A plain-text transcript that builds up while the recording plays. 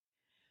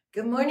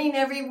Good morning,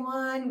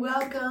 everyone.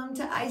 Welcome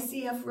to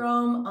ICF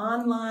Rome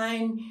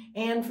online,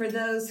 and for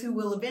those who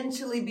will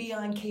eventually be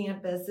on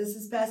campus. This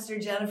is Pastor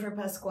Jennifer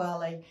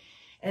Pasquale,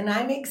 and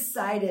I'm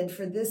excited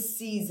for this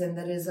season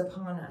that is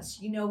upon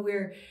us. You know,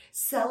 we're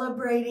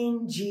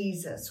celebrating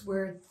Jesus.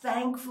 We're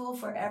thankful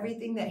for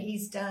everything that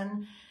he's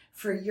done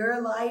for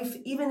your life,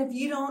 even if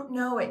you don't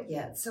know it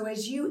yet. So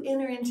as you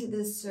enter into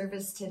this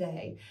service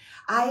today,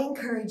 I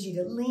encourage you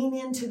to lean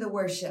into the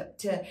worship,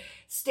 to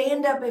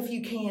stand up if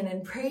you can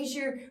and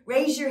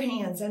raise your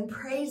hands and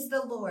praise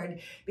the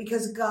Lord,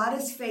 because God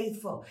is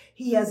faithful.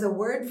 He has a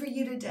word for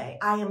you today.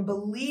 I am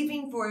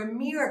believing for a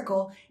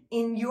miracle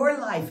in your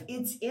life.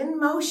 It's in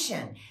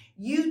motion.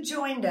 You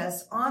joined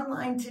us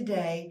online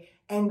today,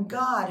 and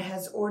God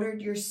has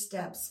ordered your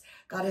steps.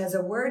 God has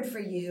a word for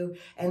you.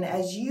 And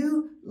as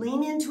you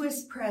lean into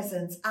his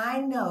presence, I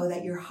know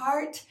that your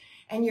heart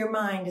and your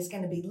mind is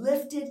going to be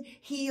lifted,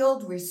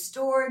 healed,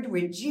 restored,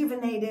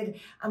 rejuvenated.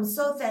 I'm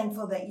so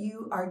thankful that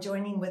you are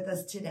joining with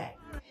us today.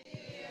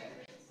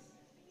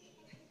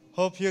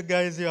 Hope you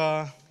guys, you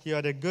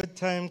had a good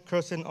time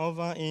crossing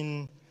over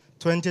in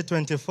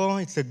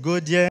 2024. It's a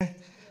good year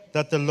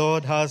that the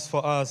Lord has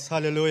for us.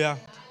 Hallelujah.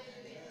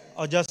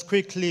 I'll just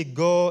quickly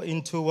go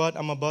into what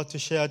I'm about to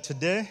share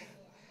today.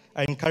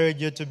 I encourage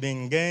you to be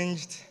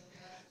engaged.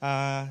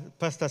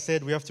 Pastor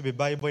said we have to be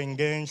Bible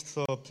engaged,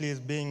 so please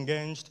be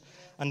engaged.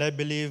 And I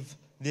believe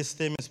this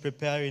theme is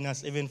preparing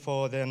us even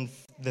for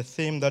the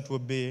theme that will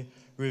be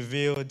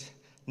revealed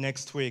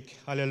next week.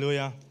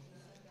 Hallelujah.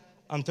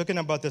 I'm talking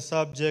about the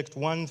subject,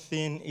 one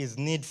thing is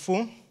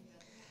needful.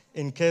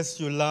 In case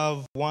you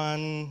love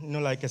one,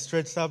 like a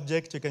straight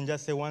subject, you can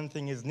just say one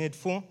thing is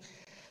needful.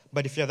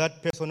 But if you're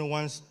that person who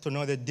wants to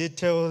know the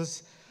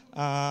details,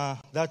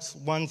 that's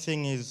one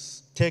thing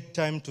is take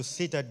time to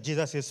sit at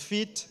Jesus'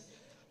 feet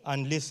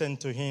and listen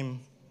to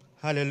him.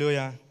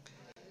 Hallelujah.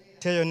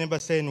 Tell your neighbor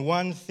saying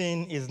one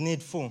thing is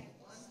needful.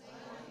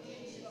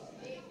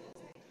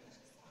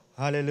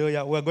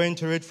 Hallelujah. We're going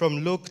to read from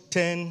Luke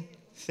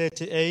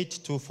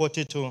 10:38 to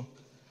 42.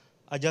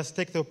 I just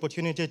take the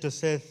opportunity to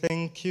say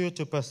thank you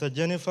to Pastor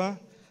Jennifer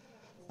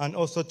and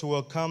also to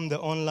welcome the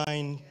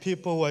online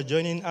people who are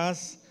joining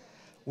us.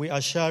 We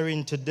are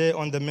sharing today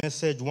on the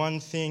message,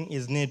 one thing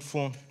is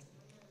needful.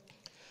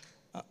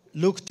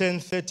 Luke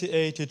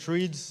 10:38, it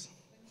reads,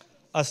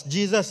 as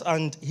Jesus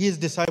and his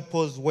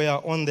disciples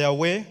were on their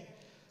way,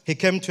 he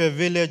came to a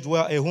village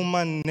where a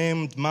woman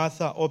named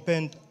Martha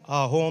opened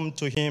her home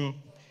to him.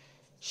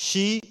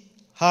 She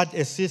had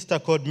a sister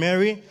called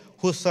Mary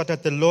who sat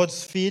at the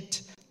Lord's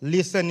feet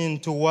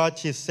listening to what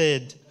he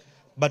said.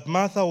 But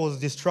Martha was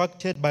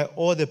distracted by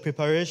all the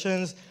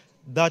preparations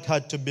that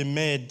had to be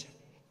made.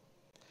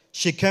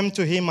 She came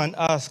to him and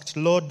asked,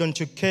 Lord, don't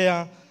you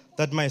care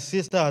that my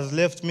sister has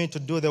left me to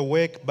do the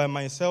work by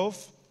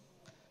myself?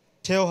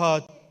 Tell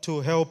her to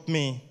help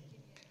me.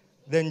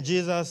 Then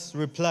Jesus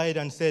replied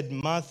and said,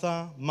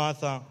 Martha,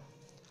 Martha.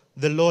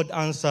 The Lord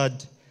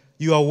answered,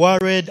 you are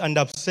worried and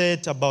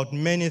upset about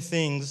many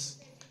things.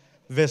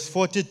 Verse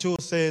 42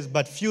 says,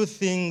 but few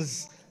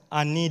things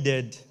are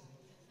needed.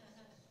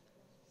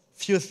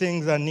 Few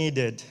things are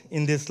needed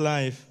in this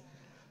life.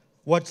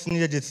 What's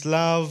needed is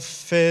love,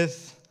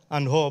 faith,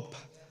 and hope.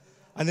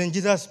 And then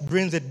Jesus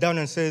brings it down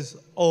and says,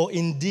 oh,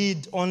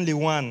 indeed, only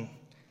one.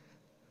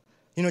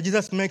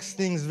 Jesus makes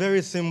things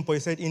very simple. He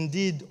said,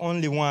 indeed,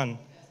 only one.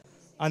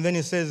 And then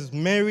he says,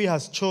 Mary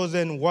has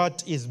chosen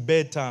what is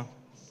better,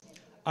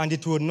 and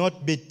it will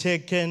not be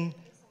taken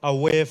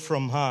away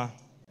from her.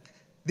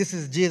 This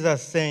is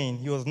Jesus saying,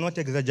 he was not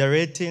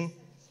exaggerating.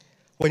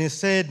 When he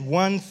said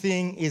one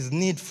thing is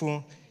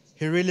needful,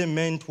 he really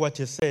meant what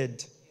he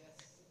said.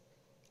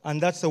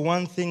 And that's the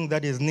one thing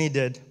that is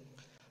needed.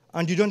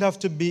 And you don't have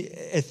to be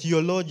a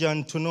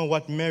theologian to know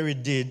what Mary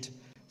did.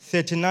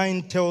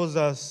 39 tells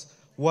us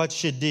what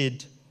she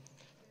did.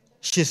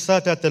 She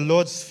sat at the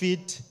Lord's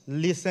feet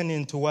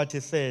listening to what he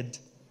said.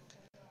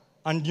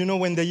 And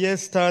when the year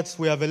starts,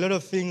 we have a lot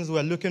of things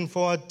we're looking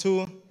forward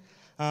to.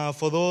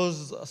 For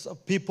those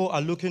people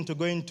are looking to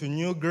go into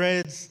new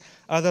grades.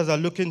 Others are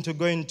looking to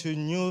go into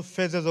new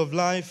phases of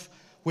life.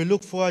 We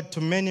look forward to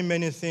many,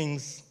 many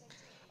things.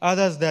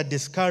 Others, they're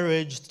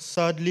discouraged,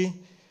 sadly,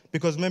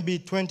 because maybe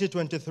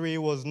 2023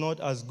 was not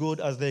as good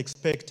as they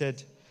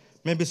expected.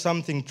 Maybe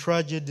something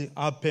tragic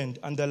happened,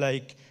 and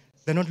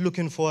they're not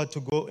looking forward to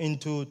go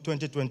into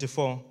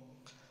 2024.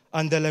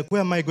 And they're like,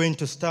 where am I going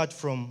to start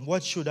from?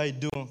 What should I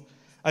do?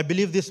 I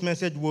believe this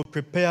message will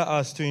prepare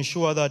us to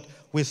ensure that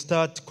we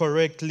start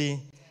correctly,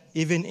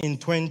 even in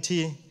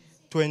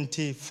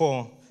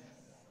 2024.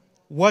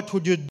 What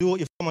would you do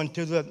if someone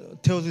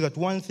tells you that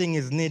one thing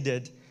is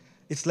needed?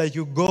 It's like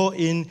you go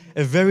in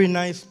a very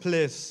nice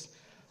place,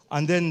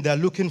 and then they're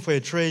looking for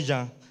a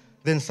treasure.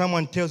 Then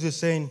someone tells you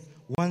saying,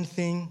 one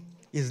thing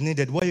is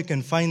needed. Where you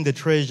can find the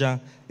treasure,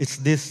 it's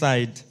this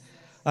side.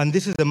 And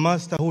this is the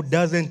master who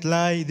doesn't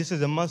lie. This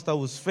is the master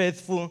who's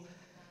faithful.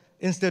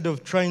 Instead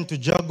of trying to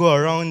juggle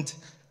around,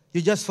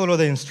 you just follow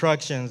the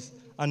instructions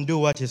and do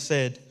what he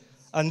said.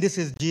 And this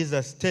is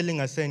Jesus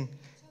telling us, saying,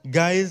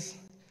 guys,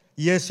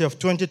 Yes, you have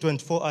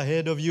 2024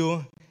 ahead of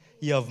you.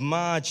 You have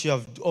March, you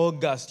have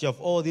August, you have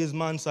all these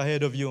months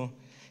ahead of you.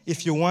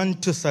 If you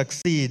want to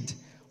succeed,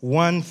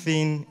 one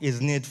thing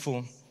is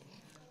needful.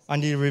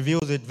 And he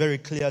reveals it very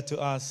clear to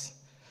us.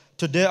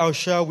 Today I'll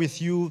share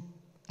with you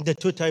the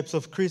two types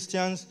of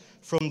Christians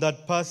from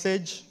that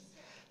passage.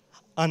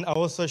 And I'll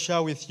also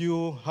share with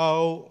you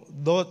how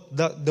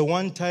the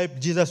one type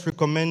Jesus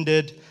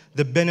recommended,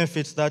 the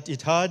benefits that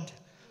it had.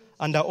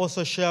 And I'll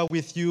also share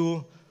with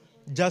you,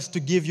 just to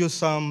give you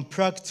some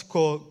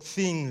practical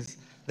things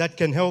that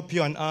can help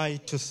you and I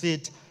to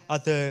sit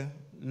at the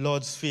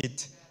Lord's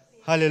feet.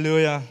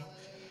 Hallelujah.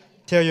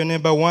 Tell your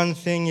neighbor, one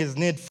thing is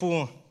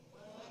needful.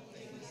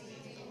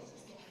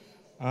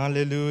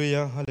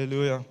 Hallelujah,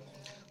 hallelujah.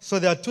 So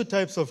there are two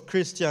types of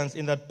Christians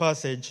in that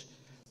passage.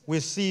 We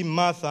see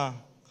Martha,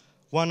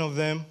 one of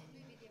them.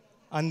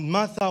 And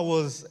Martha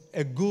was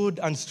a good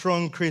and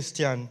strong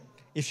Christian,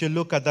 if you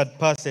look at that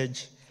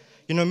passage.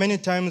 You know, many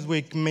times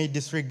we may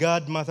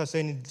disregard Martha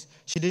saying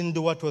she didn't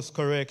do what was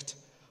correct.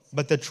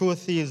 But the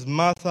truth is,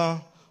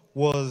 Martha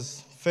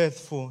was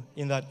faithful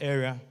in that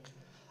area.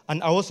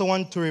 And I also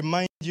want to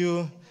remind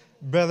you,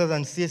 brothers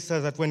and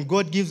sisters, that when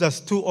God gives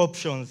us two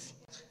options,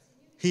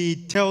 he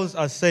tells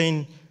us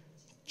saying,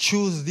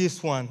 choose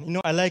this one. You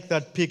know, I like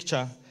that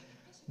picture.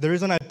 The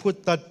reason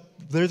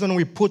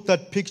we put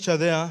that picture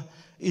there,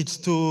 it's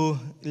to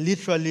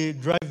literally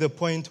drive the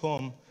point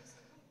home.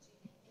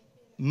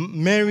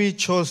 Mary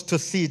chose to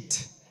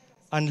sit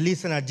and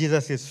listen at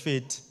Jesus'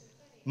 feet.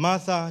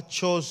 Martha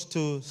chose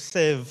to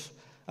save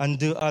and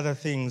do other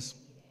things.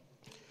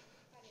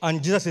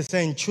 And Jesus is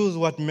saying, choose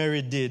what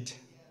Mary did.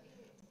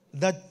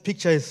 That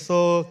picture is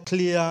so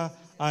clear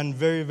and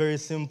very, very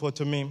simple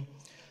to me.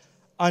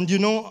 And you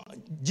know,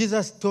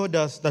 Jesus told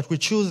us that we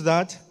choose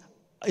that.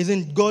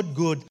 Isn't God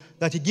good?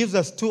 That he gives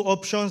us two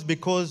options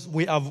because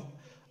we have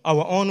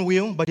our own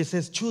will, but he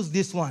says, choose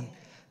this one,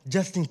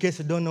 just in case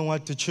you don't know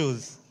what to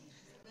choose.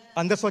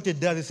 And that's what it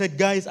does. He said,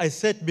 guys, I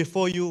set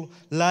before you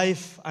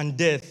life and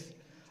death.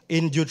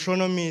 In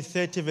Deuteronomy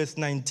 30, verse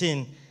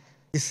 19,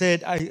 he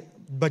said,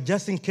 but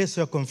just in case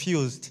you're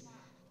confused,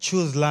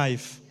 choose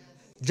life.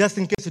 Just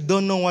in case you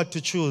don't know what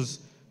to choose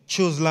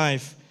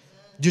life.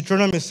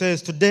 Deuteronomy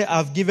says, today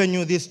I've given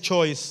you this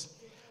choice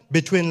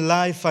between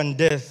life and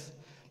death,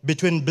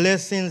 between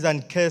blessings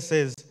and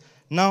curses.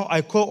 Now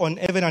I call on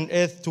heaven and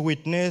earth to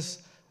witness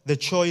the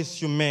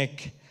choice you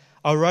make.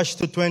 I'll rush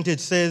to 20. It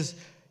says,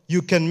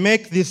 you can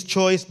make this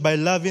choice by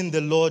loving the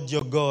Lord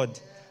your God.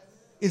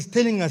 It's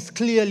telling us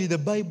clearly, the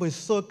Bible is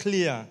so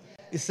clear.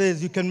 It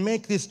says you can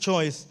make this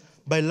choice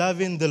by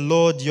loving the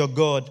Lord your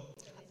God.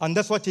 And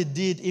that's what he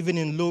did even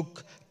in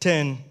Luke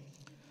 10.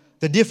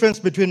 The difference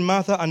between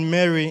Martha and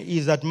Mary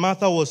is that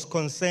Martha was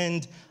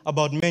concerned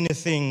about many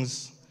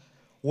things,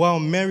 while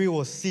Mary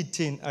was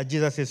sitting at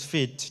Jesus'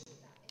 feet.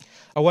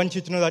 I want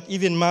you to know that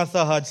even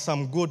Martha had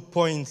some good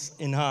points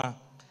in her.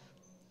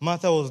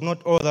 Martha was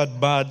not all that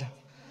bad.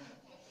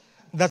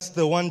 That's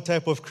the one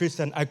type of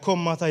Christian. I call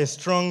Martha a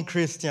strong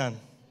Christian.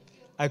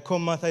 I call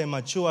Martha a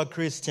mature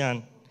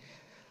Christian.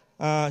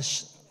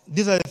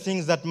 These are the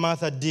things that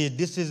Martha did.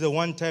 This is the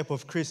one type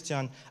of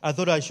Christian. I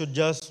thought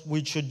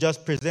we should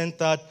just present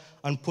that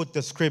and put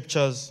the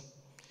scriptures.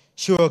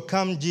 She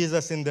welcomed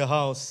Jesus in the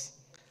house.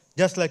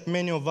 Just like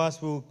many of us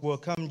will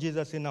welcome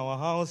Jesus in our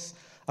house,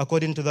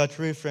 according to that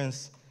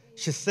reference.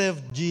 She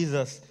served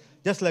Jesus.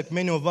 Just like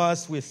many of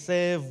us, we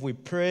serve, we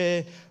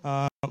pray,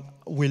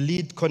 we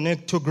lead,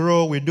 connect to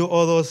grow, we do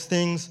all those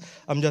things.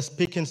 I'm just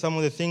picking some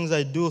of the things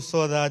I do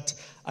so that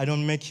I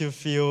don't make you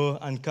feel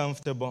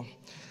uncomfortable.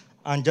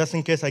 And just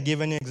in case I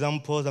give any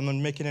examples, I'm not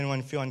making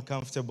anyone feel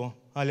uncomfortable.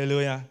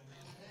 Hallelujah.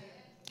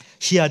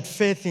 She had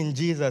faith in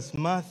Jesus.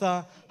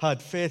 Martha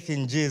had faith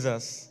in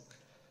Jesus.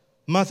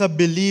 Martha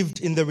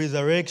believed in the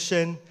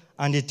resurrection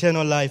and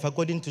eternal life,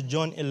 according to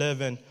John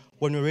 11,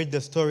 when we read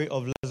the story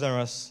of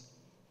Lazarus.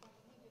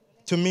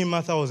 To me,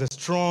 Martha was a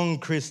strong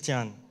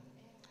Christian.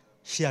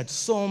 She had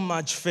so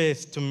much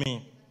faith to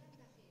me.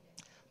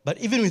 But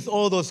even with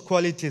all those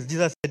qualities,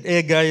 Jesus said,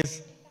 hey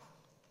guys,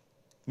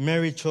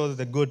 Mary chose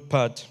the good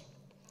part.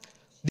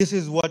 This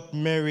is what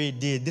Mary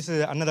did. This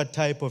is another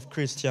type of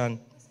Christian,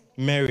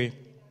 Mary.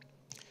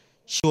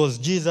 She was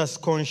Jesus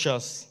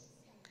conscious.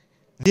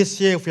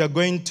 This year, if we are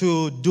going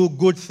to do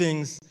good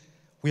things,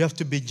 we have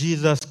to be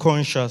Jesus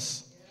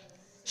conscious.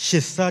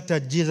 She sat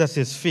at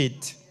Jesus'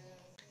 feet.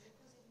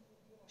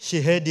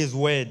 She heard his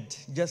word,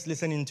 just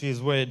listening to his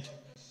word.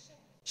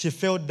 She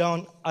fell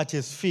down at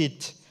his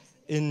feet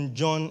in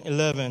John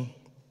 11.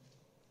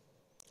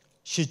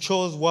 She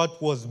chose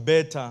what was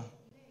better.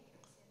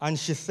 And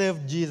she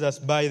served Jesus,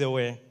 by the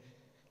way,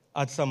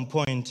 at some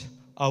point.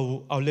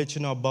 I'll let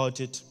you know about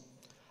it.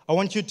 I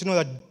want you to know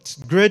that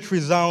great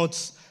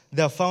results,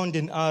 they are found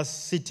in us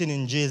sitting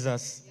in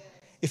Jesus.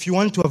 If you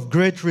want to have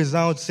great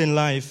results in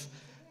life,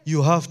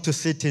 you have to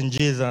sit in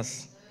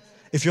Jesus.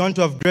 If you want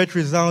to have great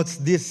results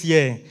this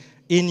year,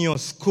 in your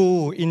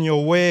school, in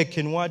your work,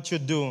 in what you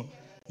do,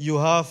 you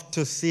have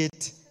to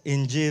sit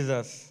in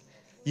Jesus.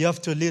 You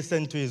have to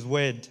listen to his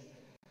word.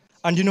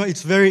 And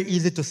it's very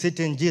easy to sit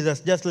in Jesus,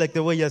 just like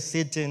the way you're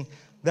sitting.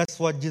 That's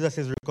what Jesus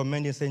is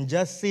recommending, saying,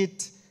 just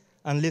sit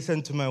and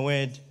listen to my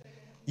word.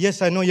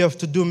 Yes, I know you have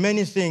to do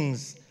many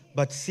things,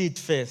 but sit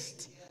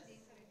first.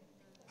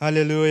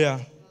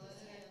 Hallelujah.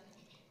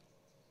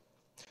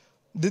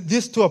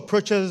 These two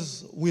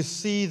approaches, we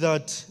see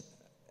that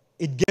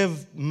it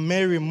gave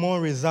Mary more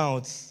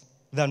results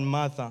than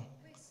Martha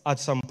at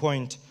some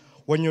point.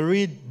 When you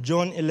read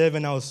John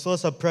 11, I was so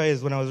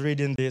surprised when I was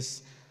reading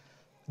this.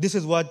 This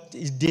is what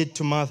it did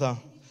to Martha.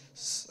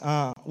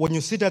 When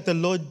you sit at the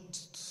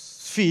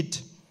Lord's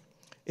feet,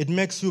 it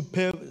makes you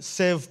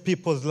save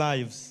people's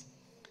lives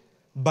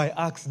by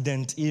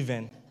accident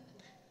even.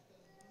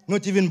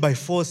 Not even by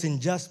forcing,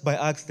 just by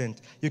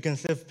accident. You can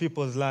save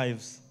people's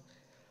lives.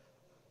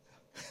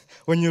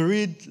 When you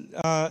read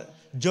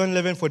John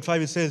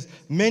 11:45, it says,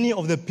 many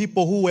of the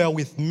people who were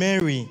with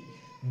Mary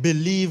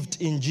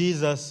believed in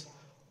Jesus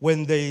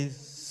when they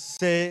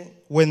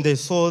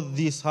saw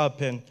this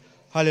happen.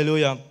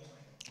 Hallelujah.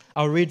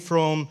 I'll read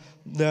from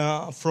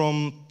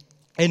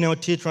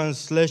NLT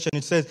translation.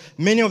 It says,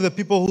 many of the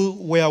people who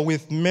were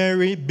with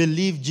Mary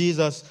believed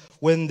Jesus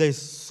when they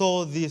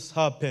saw this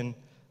happen.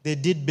 They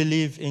did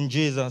believe in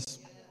Jesus.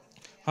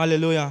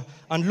 Hallelujah.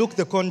 And look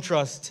the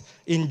contrast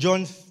in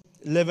John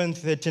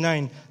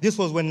 11:39. This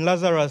was when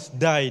Lazarus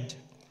died.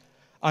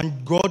 And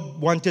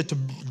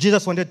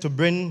Jesus wanted to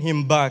bring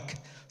him back.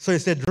 So he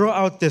said, draw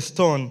out the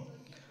stone.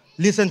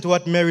 Listen to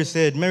what Mary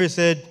said. Mary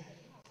said,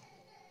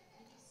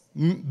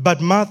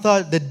 but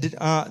Martha,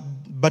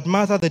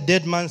 the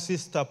dead man's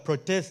sister,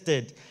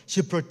 protested.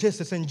 She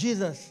protested, saying,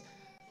 Jesus,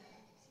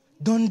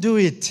 don't do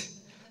it.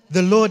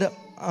 The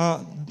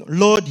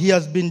Lord, he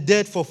has been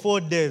dead for 4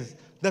 days.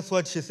 That's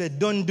what she said.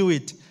 Don't do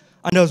it.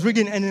 And I was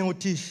reading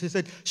NLT. She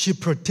said, she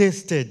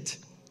protested.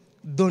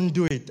 Don't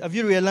do it. Have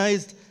you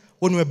realized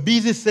when we're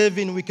busy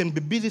saving, we can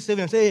be busy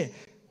saving and say, hey,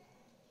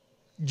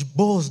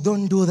 boss,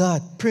 don't do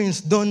that.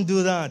 Prince, don't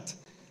do that.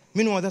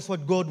 Meanwhile, that's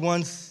what God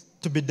wants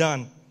to be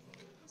done.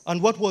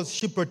 And what was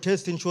she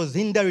protesting? She was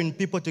hindering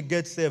people to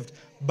get saved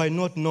by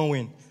not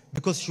knowing,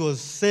 because she was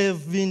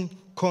saving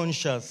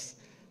conscious.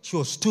 She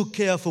was too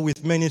careful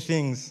with many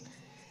things.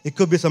 It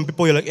could be some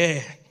people you're like,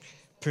 hey,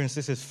 Prince,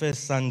 this is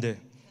first Sunday.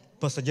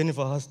 Pastor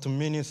Jennifer has to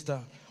minister.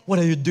 What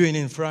are you doing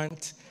in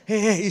front?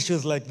 Hey,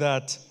 issues like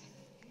that.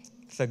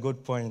 It's a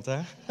good point,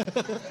 huh?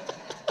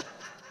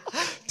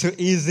 To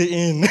ease it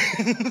in.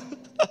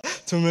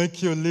 To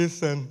make you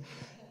listen.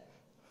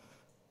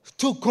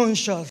 Too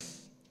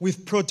conscious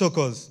with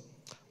protocols.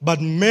 But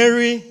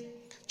Mary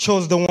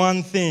chose the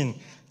one thing.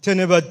 Tell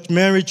me about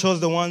Mary chose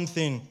the one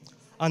thing.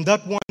 And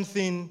that one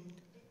thing,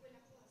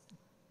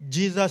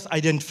 Jesus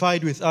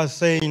identified with us,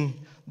 saying,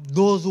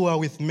 those who are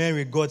with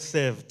Mary got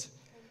saved,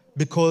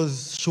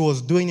 because she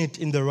was doing it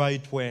in the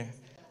right way.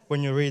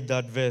 When you read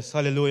that verse,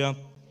 hallelujah.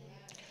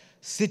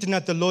 Sitting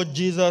at the Lord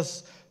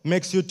Jesus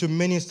makes you to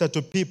minister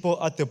to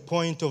people at the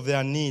point of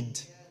their need.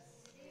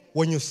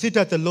 When you sit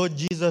at the Lord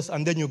Jesus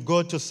and then you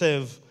go to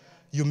serve,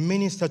 you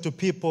minister to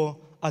people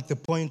at the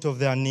point of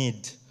their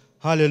need.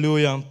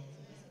 Hallelujah.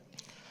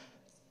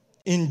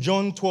 In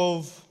John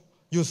 12,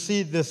 you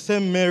see the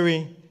same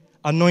Mary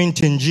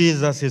anointing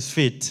Jesus'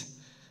 feet.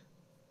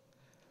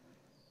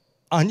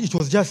 And it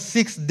was just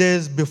 6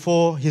 days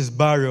before his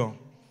burial.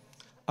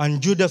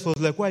 And Judas was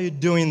like, why are you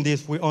doing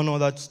this? We all know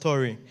that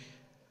story.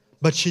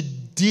 But she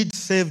did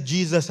save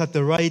Jesus at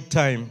the right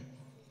time.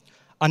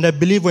 And I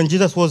believe when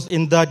Jesus was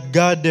in that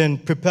garden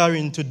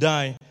preparing to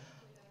die,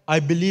 I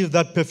believe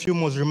that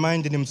perfume was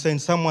reminding him, saying,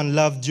 someone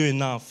loved you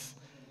enough.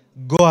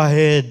 Go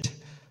ahead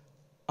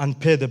and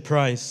pay the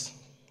price.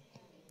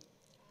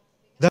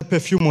 That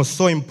perfume was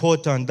so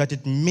important that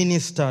it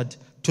ministered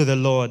to the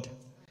Lord.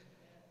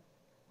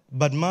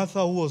 But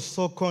Martha, who was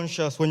so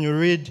conscious, when you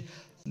read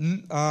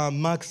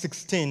Mark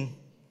 16,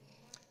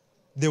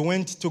 they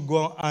went to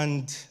go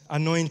and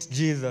anoint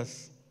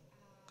Jesus.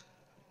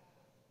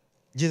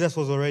 Jesus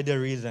was already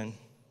risen.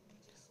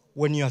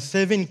 When you are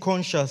saving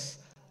conscious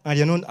and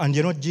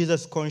you're not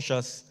Jesus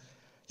conscious,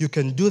 you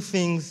can do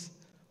things,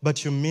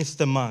 but you miss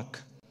the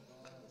mark.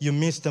 You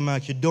miss the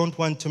mark. You don't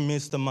want to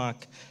miss the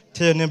mark.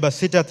 Tell your neighbor,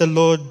 sit at the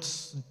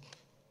Lord's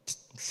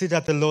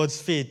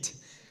feet.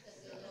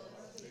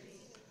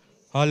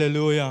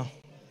 Hallelujah.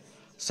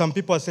 Some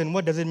people are saying,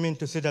 what does it mean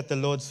to sit at the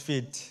Lord's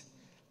feet?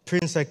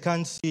 Prince, I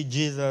can't see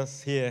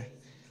Jesus here.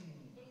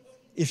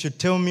 If you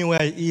tell me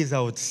where he is, I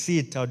would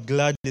sit. I would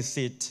gladly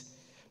sit.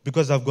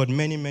 Because I've got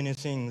many, many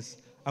things.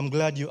 I'm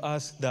glad you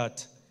asked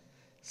that.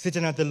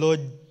 Sitting at the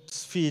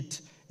Lord's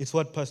feet is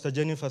what Pastor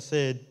Jennifer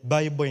said,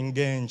 Bible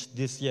engaged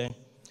this year.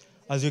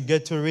 As you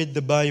get to read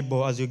the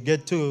Bible, as you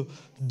get to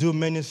do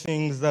many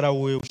things that I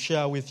will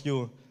share with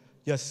you,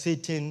 you're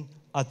sitting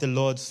at the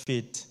Lord's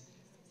feet.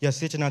 You're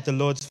sitting at the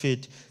Lord's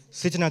feet.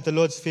 Sitting at the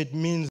Lord's feet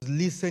means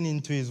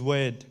listening to his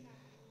word.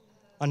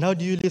 And how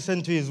do you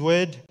listen to his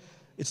word?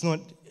 It's not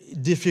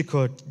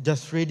difficult,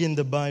 just reading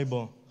the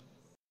Bible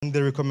and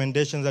the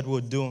recommendations that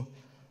we'll do.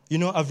 You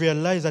know, I've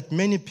realized that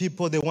many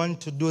people, they want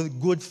to do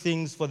good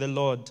things for the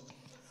Lord,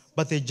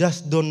 but they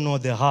just don't know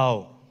the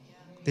how.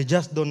 They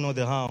just don't know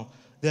the how.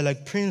 They're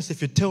like, Prince,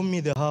 if you tell me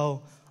the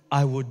how,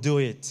 I will do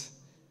it.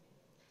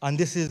 And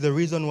this is the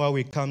reason why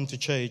we come to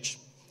church.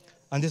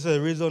 And this is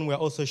the reason we're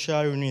also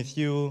sharing with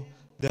you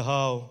the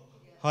how.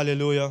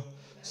 Hallelujah.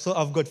 So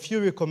I've got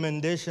few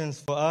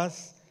recommendations for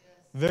us.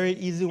 Very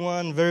easy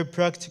one, very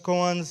practical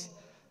ones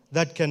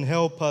that can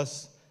help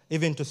us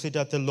even to sit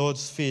at the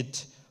Lord's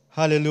feet.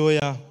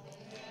 Hallelujah.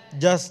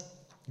 Just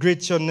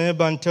greet your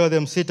neighbor and tell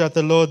them, sit at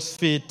the Lord's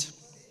feet.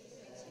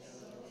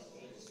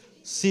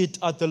 Sit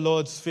at the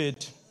Lord's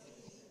feet.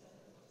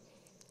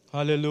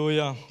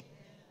 Hallelujah.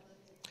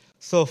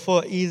 So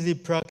 4 easy,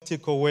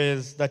 practical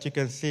ways that you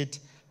can sit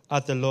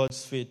at the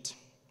Lord's feet.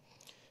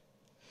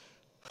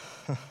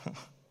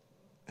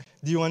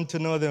 Do you want to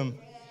know them?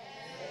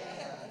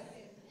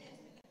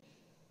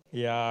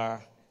 Yeah.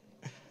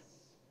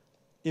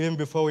 Even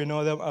before we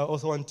know them, I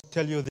also want to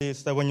tell you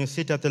this, that when you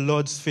sit at the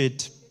Lord's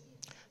feet,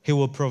 He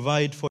will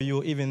provide for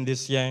you even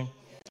this year.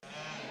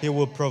 He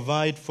will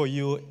provide for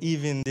you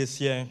even this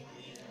year.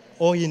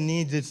 All He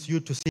needs is you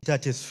to sit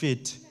at His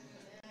feet.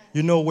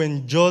 You know,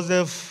 when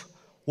Joseph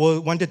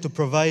wanted to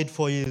provide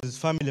for his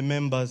family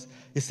members,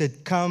 he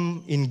said,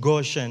 come in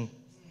Goshen.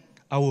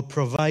 I will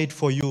provide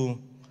for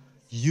you,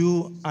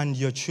 you and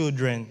your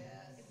children.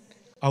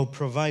 I will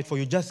provide for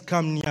you. Just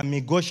come near me.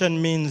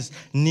 Goshen means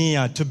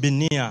near, to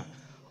be near.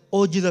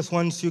 All Jesus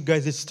wants you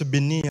guys is to be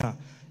near.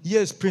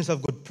 Yes, Prince,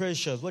 I've got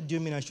pressures. What do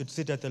you mean I should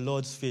sit at the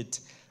Lord's feet?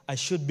 I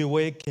should be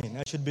working.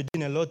 I should be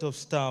doing a lot of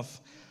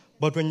stuff.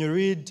 But when you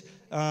read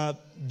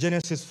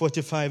Genesis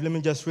 45, let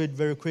me just read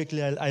very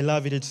quickly. I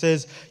love it. It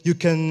says, you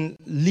can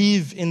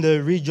live in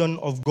the region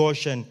of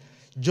Goshen.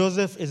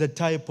 Joseph is a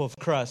type of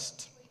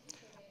Christ.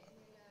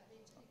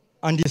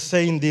 And he's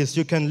saying this,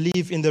 you can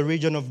live in the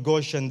region of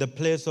Goshen, the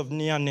place of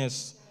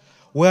nearness,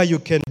 where you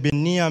can be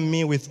near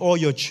me with all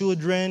your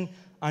children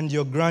and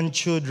your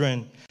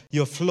grandchildren,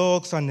 your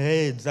flocks and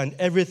herds and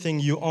everything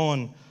you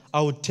own.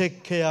 I will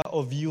take care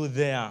of you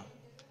there.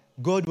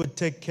 God will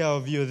take care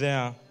of you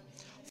there.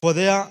 For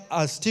there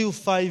are still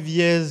 5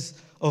 years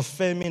of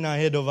famine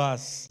ahead of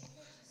us.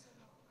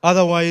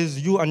 Otherwise,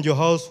 you and your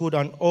household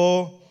and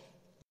all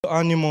your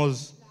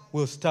animals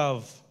will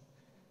starve.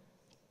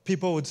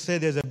 People would say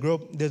there's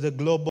a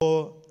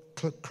global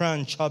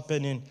crunch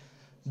happening.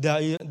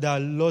 There are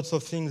lots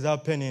of things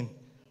happening.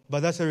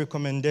 But that's a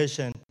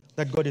recommendation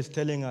that God is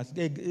telling us.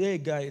 Hey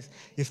guys,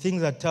 if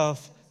things are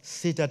tough,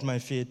 sit at my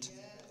feet.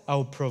 I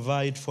will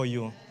provide for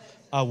you.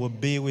 I will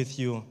be with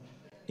you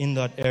in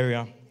that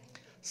area.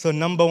 So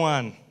number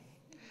 1,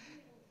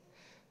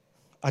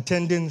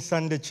 attending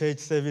Sunday church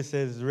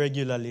services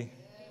regularly.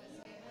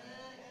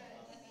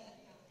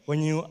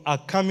 When you are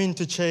coming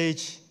to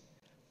church,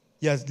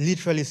 you're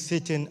literally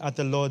sitting at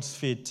the Lord's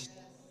feet.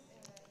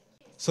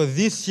 So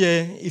this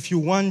year, if you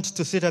want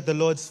to sit at the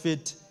Lord's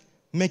feet,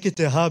 make it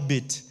a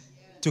habit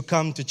to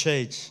come to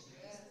church.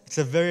 It's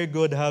a very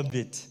good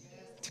habit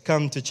to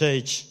come to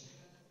church.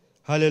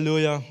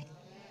 Hallelujah.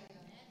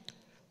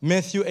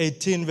 Matthew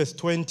 18 verse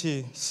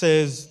 20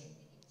 says,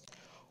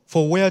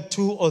 for where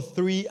 2 or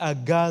 3 are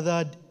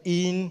gathered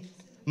in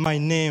my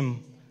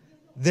name,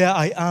 there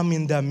I am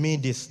in their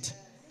midst.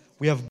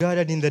 We have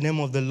gathered in the name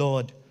of the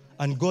Lord,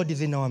 and God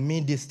is in our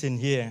midst in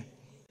here.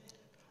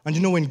 And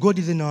you know, when God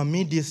is in our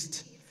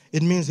midst,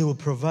 it means He will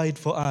provide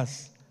for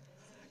us.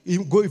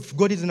 If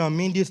God is in our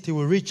midst, He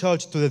will reach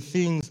out to the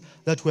things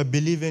that we're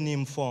believing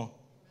Him for.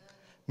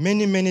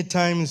 Many, many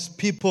times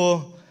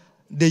people,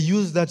 they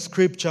use that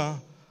scripture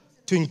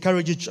to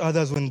encourage each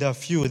other when they're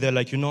few. They're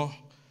like, you know,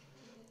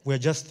 we're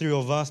just 3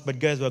 of us, but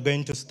guys, we're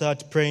going to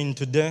start praying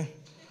today.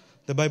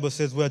 The Bible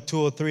says where 2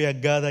 or 3 are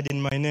gathered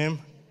in my name,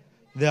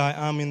 there I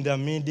am in their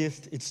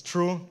midst. It's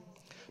true.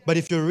 But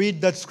if you read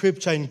that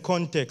scripture in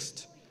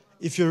context,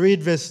 if you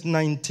read verse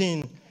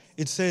 19,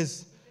 it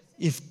says,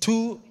 if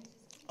 2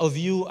 of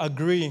you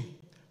agree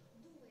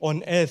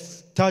on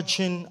earth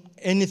touching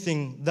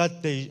anything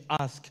that they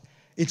ask,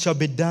 it shall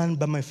be done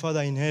by my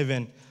Father in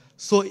heaven.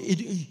 So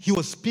he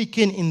was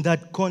speaking in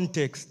that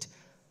context.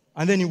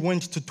 And then he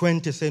went to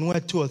 20, saying, where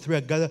 2 or 3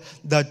 are gathered,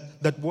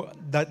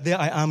 that there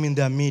I am in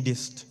their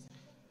midst.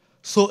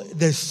 So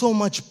there's so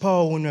much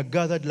power when we're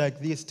gathered like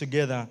this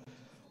together.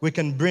 We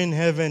can bring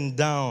heaven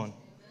down.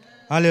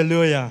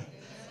 Hallelujah.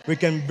 We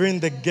can bring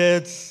the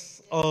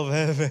gates of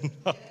heaven.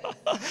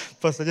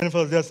 Pastor Jennifer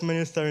was just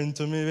ministering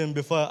to me even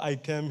before I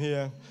came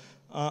here.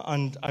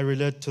 And I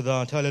relate to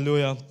that.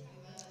 Hallelujah.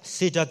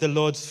 Sit at the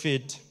Lord's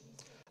feet.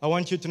 I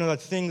want you to know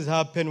that things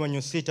happen when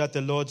you sit at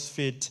the Lord's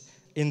feet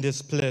in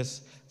this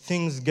place.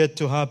 Things get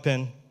to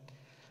happen.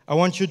 I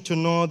want you to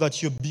know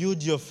that you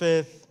build your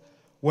faith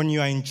when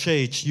you are in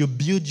church. You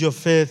build your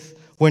faith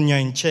when you're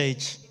in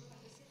church.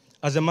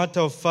 As a matter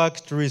of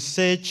fact,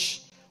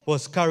 research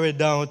was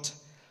carried out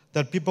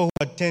that people who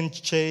attend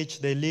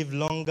church, they live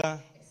longer,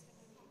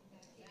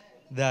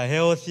 they are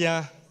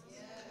healthier,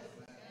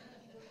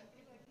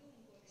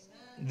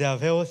 they have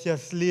healthier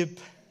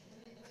sleep,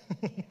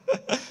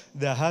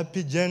 they are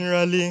happy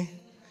generally,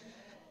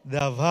 they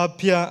have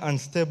happier and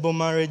stable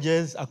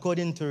marriages,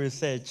 according to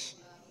research.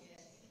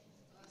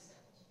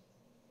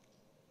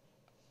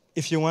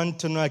 If you want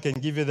to know, I can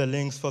give you the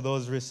links for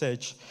those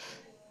research.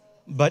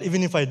 But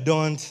even if I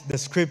don't, the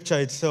scripture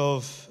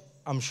itself,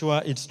 I'm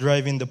sure it's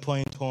driving the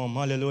point home.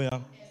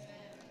 Hallelujah.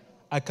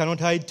 I cannot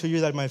hide to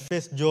you that my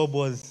first job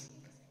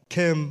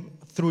came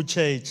through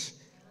church.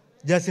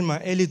 Just in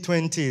my early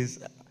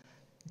 20s,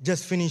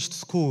 just finished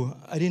school.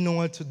 I didn't know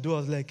what to do.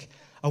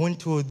 I went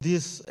to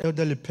this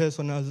elderly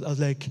person. I was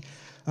like,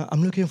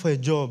 I'm looking for a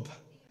job.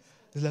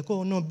 He's like,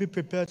 oh, no, be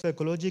prepared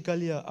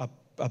psychologically,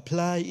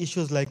 apply,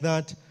 issues like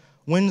that.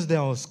 Wednesday,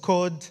 I was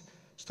called.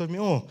 She told me,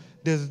 oh,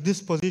 there's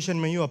this position.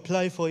 May you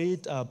apply for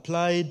it? I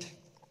applied,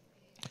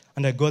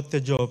 and I got the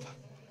job.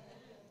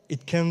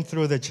 It came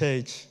through the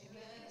church.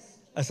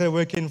 I started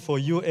working for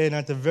UN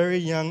at a very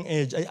young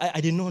age.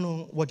 I did not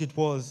know what it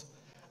was.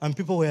 And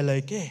people were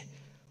like, hey,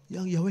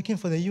 you're working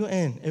for the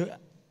UN.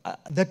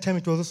 At that time,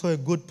 it was also a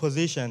good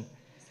position.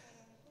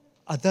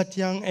 At that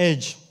young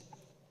age,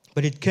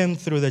 but it came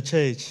through the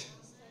church.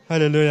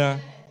 Hallelujah.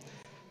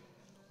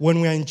 When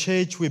we are in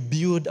church, we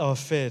build our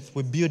faith.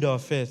 We build our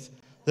faith.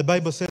 The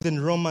Bible says in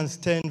Romans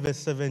 10, verse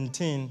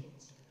 17,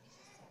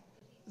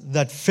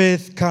 that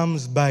faith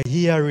comes by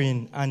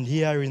hearing, and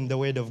hearing the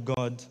word of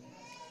God.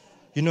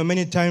 You know,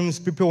 many times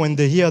people, when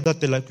they hear that,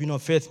 they're like,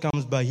 faith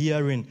comes by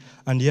hearing,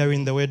 and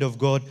hearing the word of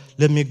God.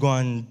 Let me go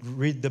and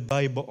read the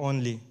Bible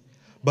only.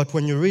 But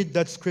when you read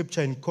that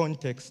scripture in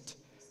context,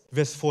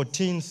 verse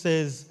 14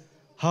 says,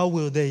 how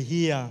will they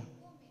hear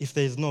if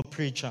there is no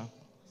preacher?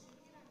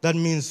 That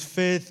means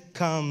faith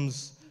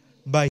comes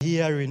by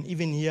hearing,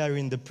 even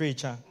hearing the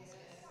preacher.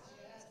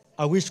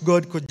 I wish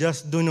God could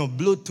just do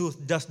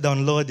Bluetooth, just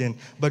downloading,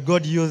 but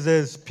God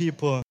uses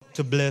people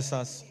to bless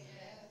us.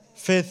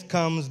 Faith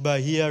comes by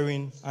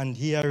hearing, and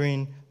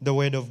hearing the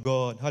word of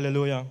God.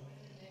 Hallelujah.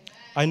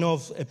 I know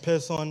of a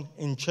person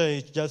in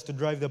church, just to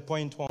drive the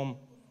point home,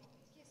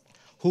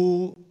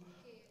 who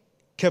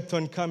kept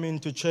on coming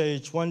to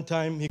church. One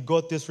time he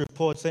got this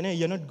report saying, hey,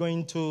 you're not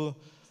going to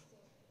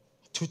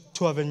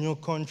have a new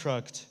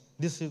contract.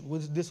 This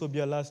will be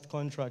your last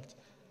contract.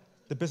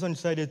 The person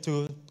decided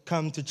to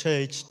come to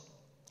church.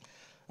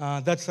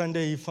 That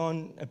Sunday he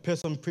found a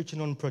person preaching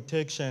on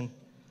protection.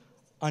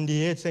 And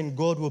he had saying,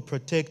 God will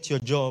protect your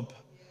job.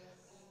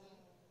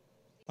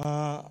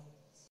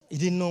 He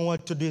didn't know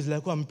what to do. He's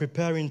like, I'm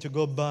preparing to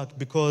go back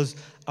because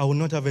I will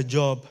not have a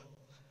job.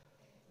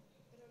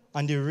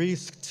 And he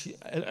risked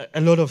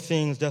a lot of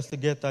things just to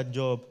get that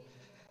job.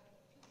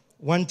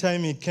 One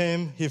time he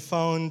came, he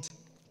found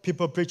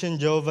people preaching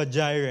Jehovah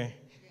Jireh.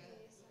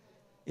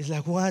 He's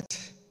like,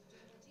 what?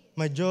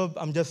 My job,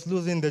 I'm just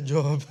losing the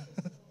job.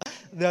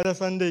 The other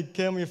Sunday he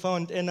came, he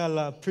found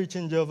Enala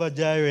preaching Jehovah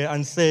Jireh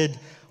and said,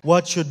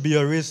 what should be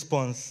your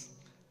response?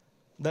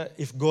 That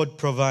if God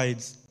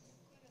provides.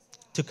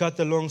 To cut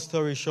the long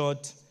story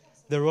short,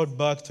 they wrote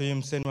back to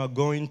him saying, we're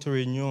going to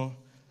renew.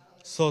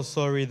 So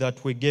sorry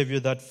that we gave you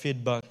that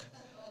feedback.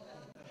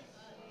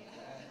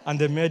 And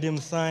they made him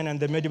sign, and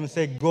they made him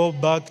say, go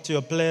back to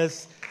your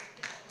place.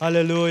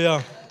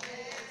 Hallelujah.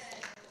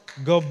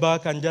 Go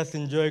back and just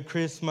enjoy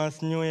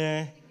Christmas, New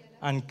Year,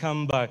 and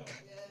come back.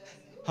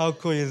 How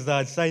cool is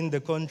that? Sign the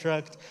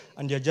contract,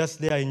 and you're just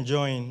there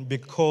enjoying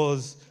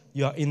because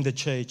you are in the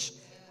church.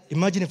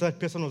 Imagine if that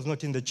person was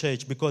not in the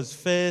church, because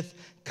faith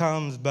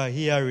comes by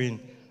hearing,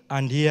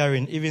 and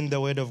hearing even the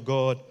word of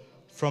God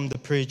from the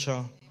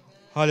preacher.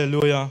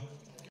 Hallelujah.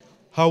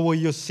 How will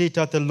you sit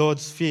at the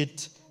Lord's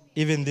feet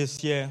even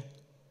this year?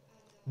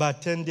 By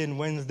attending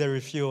Wednesday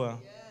Refuel.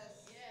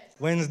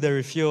 Wednesday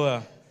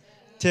Refuel.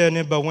 Tell your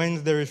neighbor,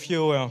 Wednesday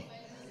Refuel.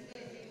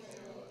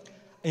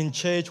 In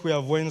church, we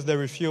have Wednesday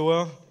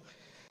Refuel.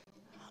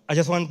 I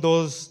just want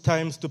those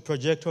times to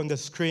project on the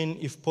screen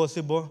if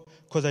possible,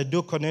 because I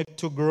do Connect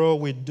to Grow.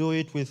 We do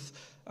it with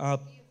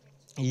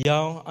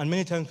Yao. And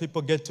many times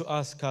people get to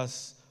ask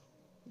us,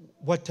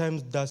 what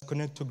times does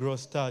Connect to Grow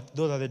start?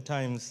 Those are the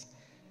times.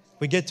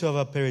 We get to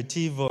have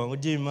aperitivo.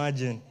 Would you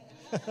imagine?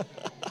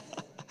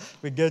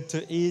 We get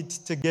to eat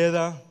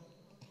together.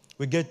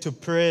 We get to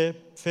pray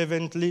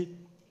fervently.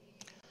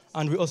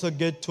 And we also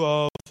get to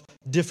have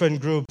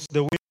different groups.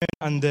 The women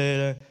and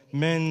the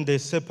men, they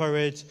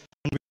separate.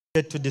 And we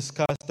get to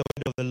discuss the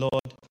word of the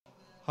Lord.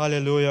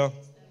 Hallelujah.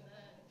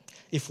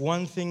 If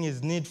one thing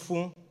is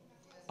needful,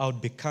 I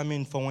would be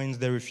coming for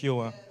Wednesday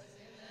Refuel.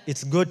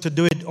 It's good to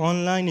do it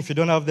online if you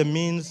don't have the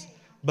means,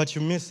 but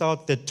you miss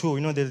out the two.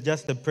 There's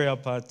just the prayer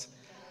part.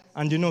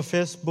 And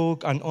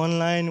Facebook and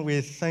online,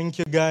 we thank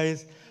you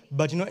guys.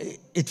 But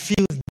it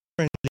feels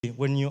differently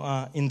when you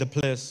are in the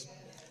place.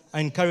 I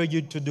encourage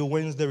you to do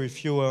Wednesday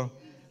Refuel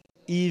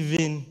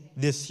even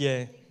this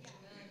year.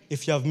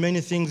 If you have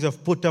many things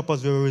you've put up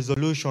as a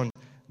resolution,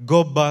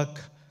 go back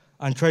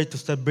and try to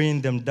start bringing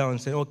them down.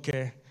 Say,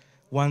 okay,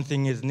 one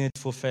thing is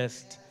needful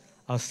first.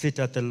 I'll sit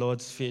at the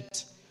Lord's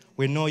feet.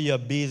 We know you're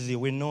busy.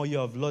 We know you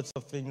have lots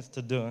of things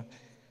to do.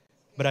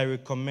 But I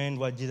recommend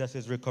what Jesus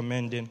is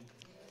recommending.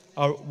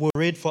 We'll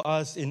read for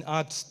us in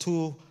Acts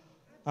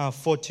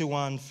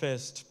 2:41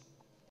 first.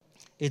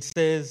 It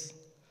says,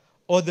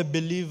 all the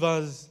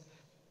believers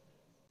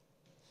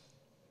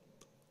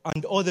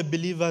And all the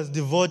believers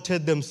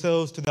devoted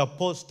themselves to the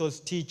apostles'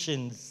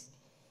 teachings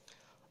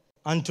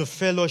and to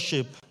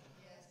fellowship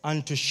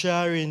and to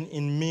sharing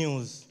in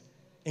meals,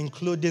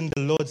 including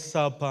the Lord's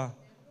Supper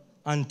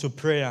and to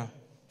prayer.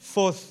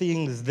 4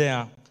 things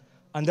there.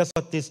 And that's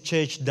what this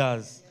church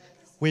does.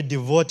 We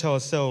devote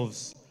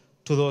ourselves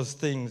to those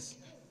things.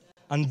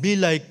 And be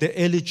like the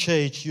early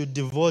church, you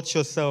devote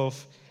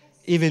yourself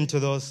even to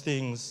those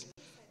things.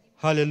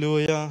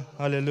 Hallelujah,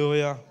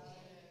 hallelujah.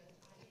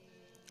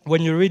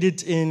 When you read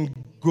it in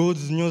Good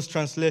News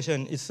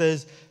Translation, it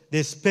says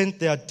they spent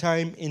their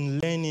time in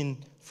learning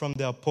from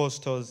the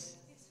apostles.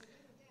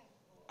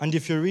 And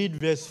if you read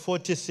verse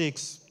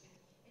 46,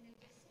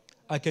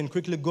 I can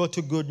quickly go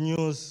to Good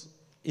News.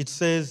 It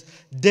says,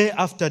 day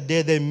after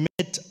day they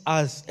met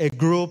as a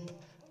group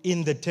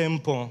in the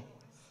temple,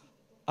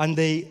 and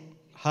they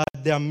had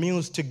their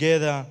meals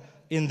together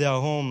in their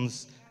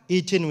homes,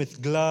 eating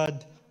with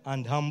glad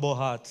and humble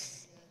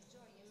hearts.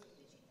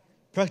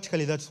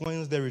 Practically, that's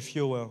Wednesday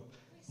refuel,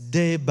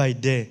 day by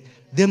day.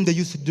 Them, they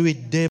used to do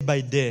it day by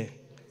day,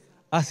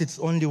 as it's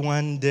only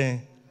one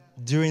day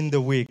during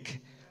the week.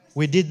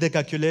 We did the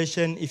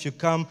calculation. If you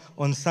come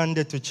on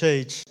Sunday to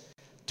church,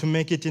 to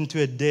make it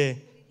into a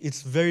day,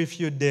 it's very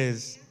few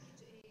days.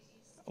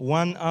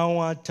 1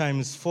 hour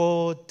times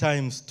 4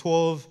 times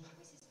 12,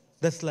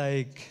 that's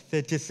like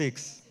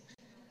 36.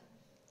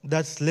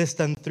 That's less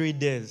than 3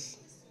 days.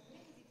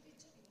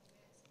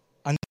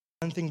 And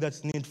one thing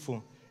that's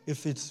needful.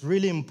 If it's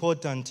really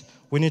important,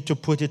 we need to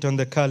put it on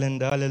the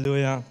calendar.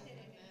 Hallelujah.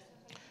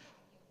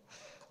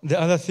 The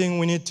other thing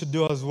we need to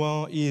do as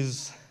well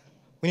is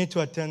we need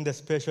to attend the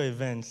special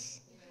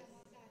events.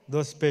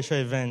 Those special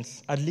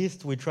events. At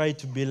least we try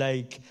to be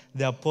like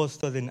the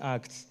apostles in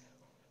Acts.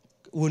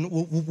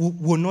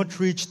 We'll not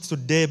reach to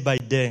day by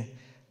day,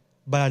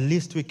 but at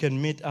least we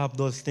can meet up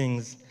those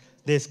things.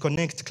 There's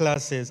connect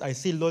classes. I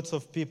see lots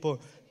of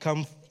people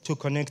come to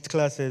connect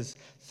classes.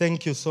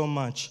 Thank you so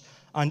much.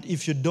 And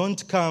if you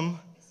don't come,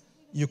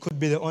 you could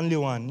be the only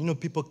one. You know,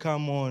 people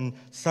come on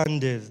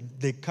Sundays.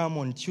 They come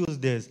on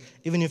Tuesdays.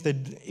 Even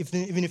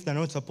if they're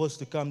not supposed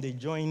to come, they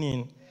join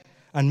in.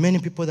 And many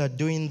people are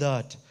doing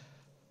that.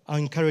 I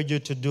encourage you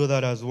to do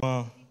that as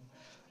well.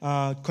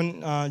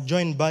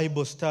 Join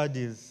Bible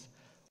studies.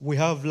 We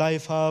have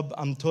Life Hub.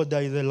 I'm told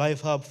there is a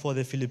Life Hub for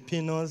the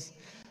Filipinos.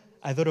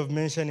 I thought of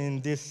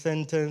mentioning this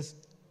sentence.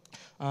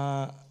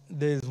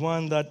 There's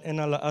one that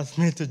Enala asked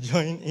me to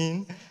join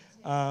in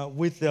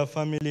with their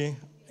family.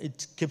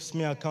 It keeps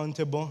me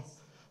accountable.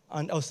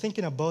 And I was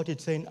thinking about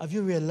it, saying, have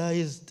you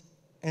realized,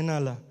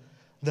 Enala,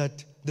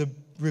 that the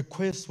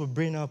requests we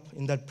bring up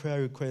in that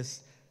prayer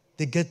request,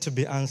 they get to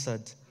be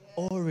answered.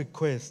 All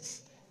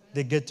requests,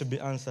 they get to be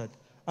answered.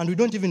 And we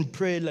don't even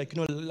pray like,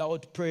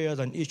 loud prayers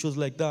and issues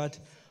like that.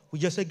 We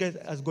just say,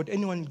 has got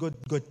anyone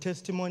got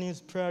testimonies,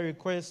 prayer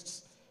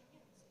requests?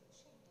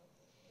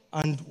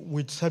 And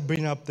we start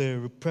bringing up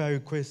the prayer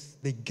requests,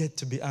 they get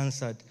to be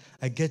answered.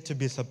 I get to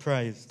be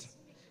surprised.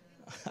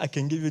 I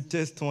can give you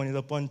testimonies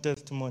upon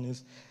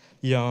testimonies.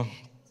 Yeah.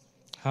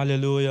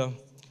 Hallelujah.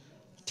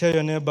 Tell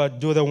your neighbor,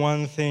 do the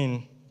one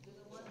thing.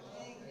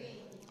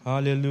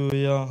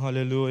 Hallelujah.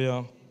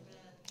 Hallelujah.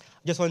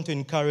 I just want to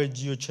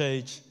encourage you,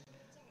 church,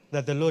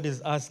 that the Lord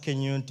is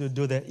asking you to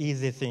do the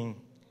easy thing.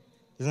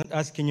 He's not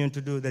asking you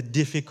to do the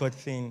difficult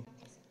thing.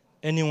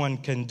 Anyone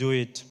can do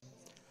it.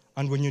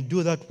 And when you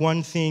do that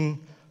one thing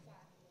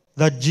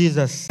that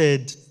Jesus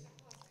said,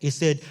 he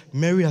said,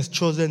 Mary has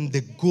chosen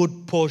the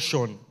good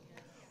portion.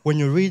 When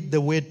you read the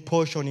word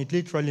portion, it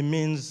literally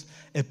means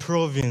a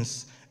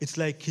province. It's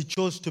like he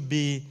chose to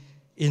be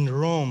in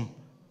Rome,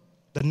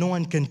 that no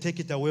one can take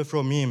it away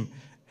from him.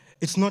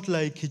 It's not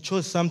like he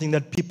chose something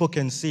that people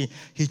can see.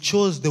 He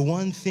chose the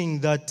one thing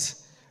that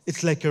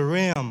it's like a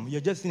realm.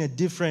 You're just in a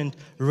different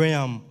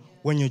realm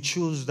when you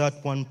choose that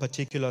one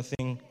particular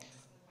thing.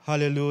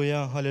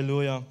 Hallelujah,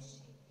 hallelujah.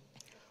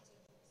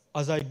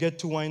 As I get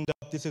to wind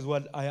up, this is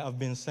what I have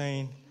been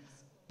saying,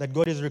 that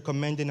God is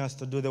recommending us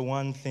to do the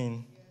one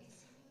thing,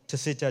 to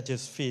sit at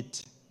his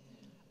feet.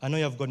 I know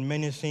you have got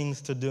many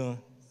things to do,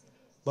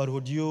 but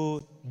would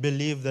you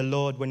believe the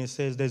Lord when he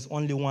says there's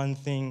only one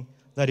thing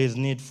that is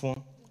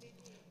needful?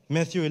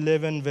 Matthew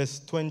 11,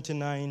 verse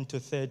 29 to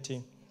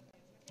 30.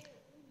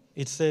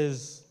 It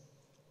says,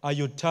 are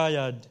you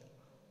tired?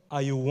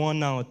 Are you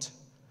worn out?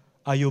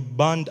 Are you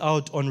burned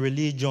out on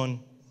religion?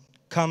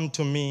 Come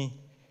to me,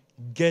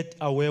 get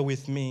away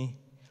with me,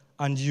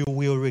 and you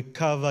will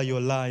recover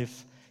your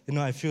life.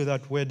 I feel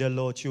that word a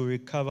lot. You will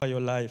recover your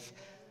life.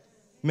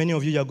 Many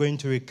of you are going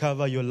to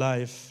recover your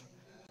life,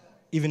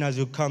 even as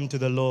you come to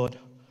the Lord.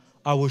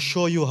 I will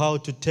show you how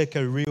to take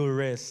a real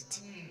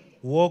rest.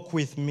 Walk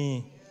with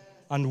me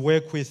and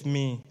work with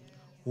me.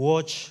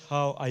 Watch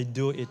how I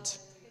do it.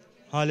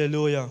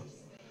 Hallelujah.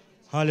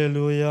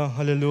 Hallelujah.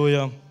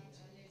 Hallelujah.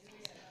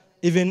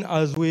 Even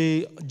as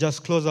we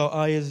just close our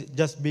eyes,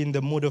 just be in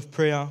the mood of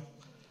prayer,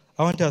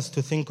 I want us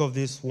to think of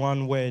this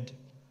one word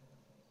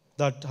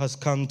that has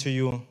come to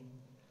you.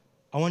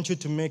 I want you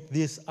to make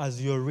this as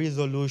your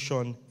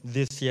resolution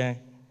this year.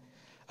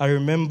 I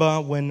remember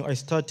when I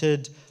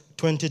started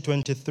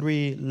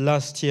 2023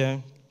 last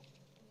year.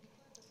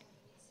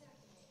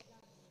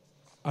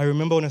 I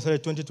remember when I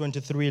started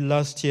 2023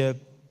 last year,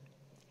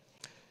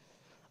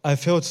 I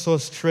felt so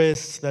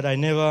stressed that I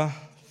never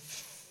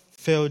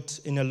felt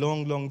in a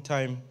long, long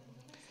time.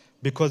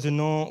 Because,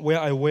 where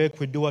I work,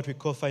 we do what we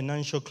call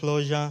financial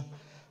closure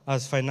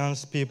as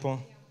finance people.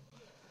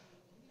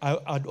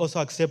 I'd also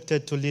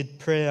accepted to lead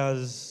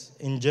prayers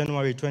in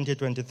January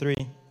 2023.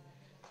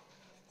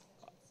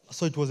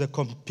 So it was a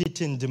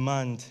competing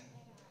demand.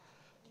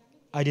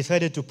 I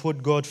decided to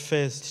put God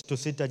first, to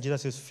sit at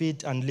Jesus'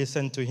 feet and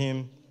listen to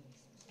him.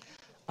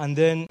 And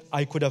then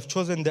I could have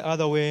chosen the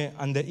other way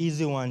and the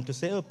easy one to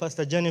say, oh,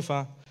 Pastor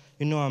Jennifer,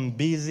 I'm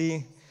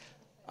busy.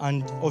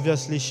 And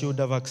obviously she would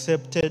have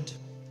accepted.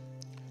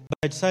 But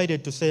I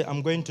decided to say,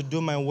 I'm going to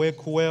do my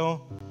work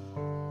well.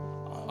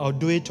 I'll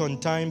do it on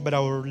time, but I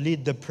will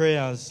lead the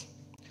prayers.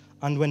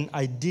 And when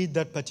I did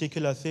that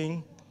particular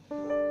thing,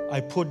 I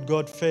put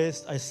God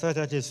first. I sat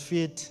at his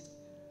feet.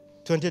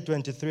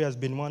 2023 has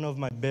been one of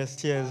my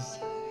best years.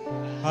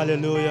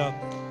 Hallelujah.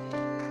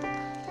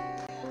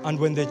 And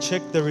when they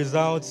checked the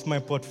results, my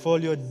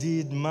portfolio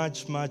did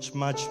much, much,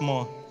 much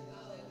more.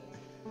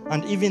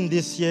 And even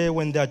this year,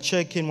 when they're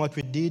checking what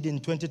we did in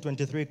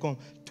 2023,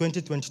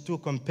 2022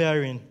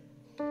 comparing,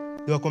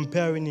 they were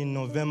comparing in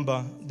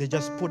November. They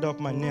just put up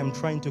my name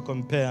trying to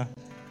compare.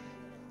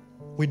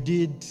 We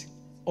did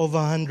over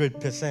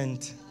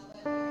 100%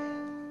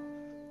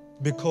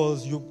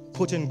 because you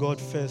putting God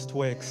first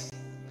works.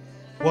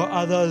 While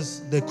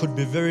others, they could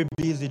be very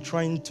busy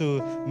trying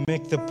to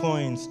make the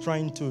points,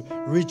 trying to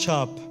reach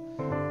up.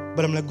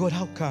 But I'm like, God,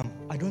 how come?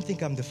 I don't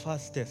think I'm the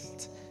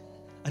fastest.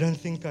 I don't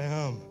think I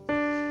am.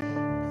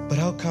 But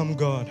how come,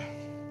 God?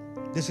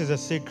 This is a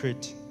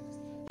secret.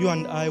 You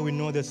and I, we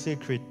know the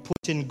secret.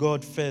 Putting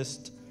God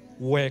first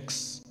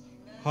works.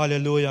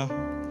 Hallelujah.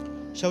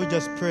 Shall we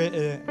just pray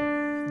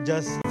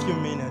just a few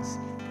minutes,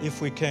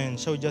 if we can?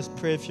 Shall we just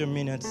pray a few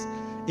minutes,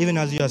 even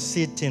as you are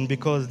sitting,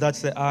 because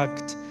that's the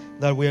act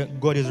that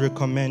God is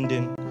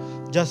recommending.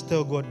 Just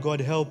tell God, God,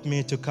 help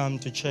me to come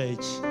to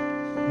church.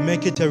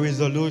 Make it a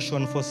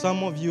resolution. For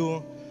some of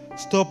you,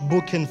 stop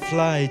booking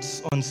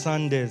flights on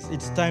Sundays.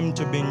 It's time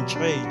to be in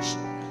church.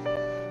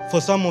 For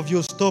some of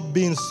you, stop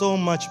being so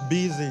much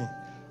busy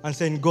and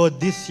saying, God,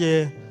 this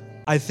year,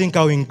 I think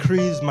I'll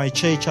increase my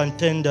church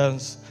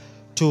attendance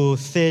to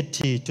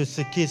 30, to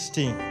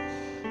 60.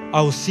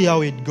 I'll see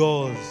how it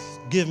goes.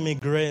 Give me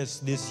grace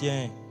this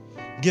year.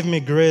 Give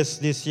me grace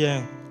this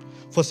year.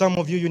 For some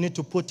of you, you need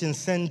to put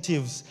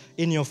incentives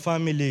in your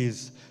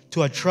families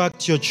to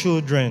attract your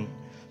children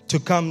to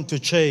come to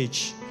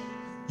church.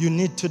 You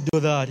need to do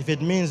that. If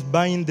it means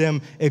buying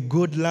them a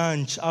good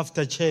lunch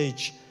after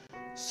church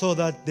so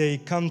that they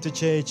come to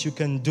church, you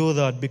can do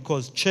that,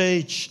 because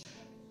church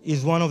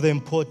is one of the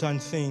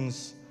important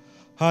things.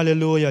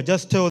 Hallelujah.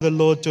 Just tell the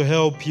Lord to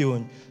help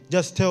you.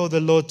 Just tell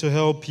the Lord to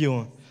help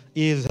you.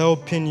 He is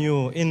helping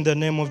you in the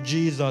name of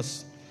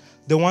Jesus.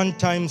 The one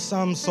time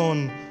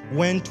Samson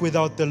went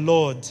without the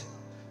Lord,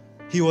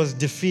 he was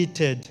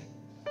defeated.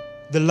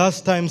 The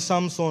last time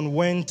Samson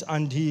went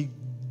and he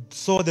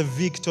saw the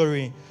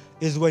victory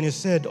is when he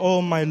said,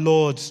 oh my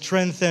Lord,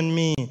 strengthen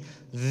me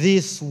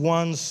this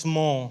once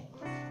more.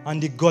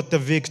 And he got the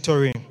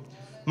victory.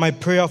 My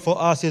prayer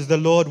for us is the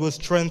Lord will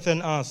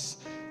strengthen us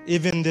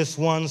even this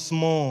once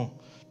more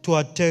to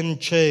attend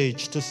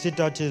church, to sit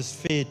at his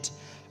feet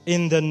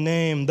in the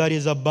name that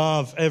is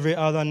above every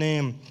other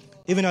name.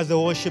 Even as the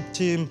worship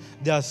team,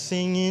 they are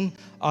singing,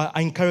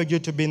 I encourage you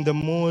to be in the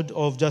mood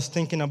of just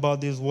thinking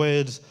about these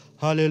words.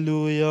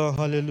 Hallelujah,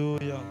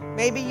 hallelujah.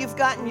 Maybe you've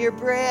gotten your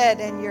bread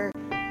and your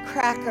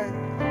cracker.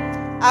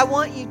 I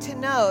want you to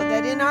know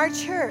that in our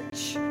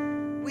church,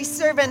 we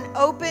serve an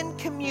open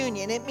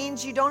communion. It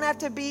means you don't have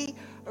to be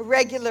a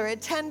regular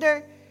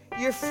attender.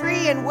 You're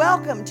free and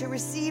welcome to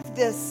receive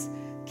this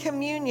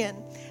communion.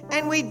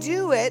 And we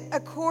do it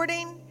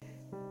according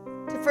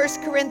to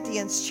 1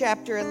 Corinthians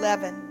chapter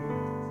 11.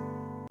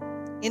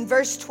 In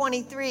verse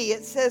 23,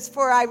 it says,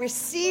 for I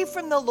received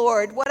from the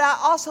Lord what I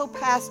also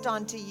passed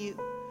on to you.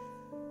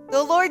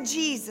 The Lord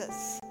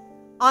Jesus,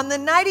 on the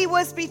night he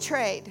was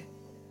betrayed,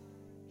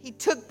 he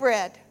took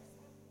bread.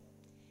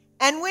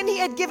 And when he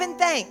had given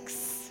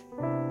thanks,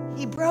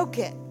 he broke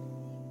it.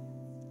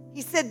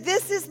 He said,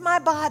 this is my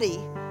body,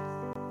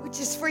 which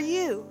is for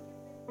you.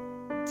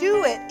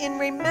 Do it in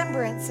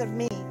remembrance of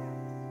me.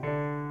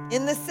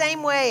 In the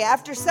same way,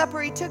 after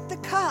supper, he took the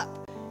cup.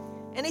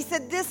 And he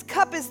said, this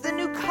cup is the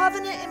new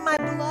covenant in my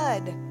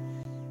blood.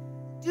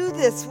 Do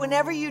this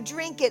whenever you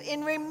drink it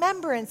in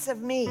remembrance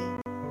of me.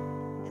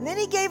 And then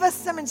he gave us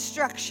some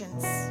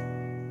instructions.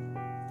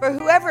 For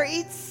whoever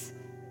eats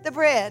the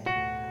bread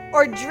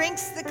or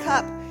drinks the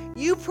cup,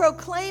 you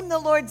proclaim the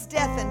Lord's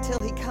death until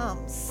he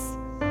comes.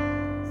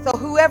 So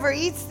whoever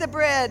eats the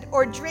bread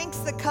or drinks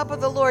the cup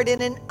of the Lord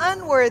in an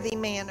unworthy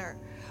manner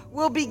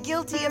will be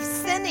guilty of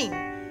sinning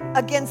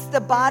against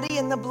the body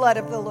and the blood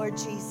of the Lord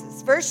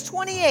Jesus. Verse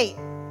 28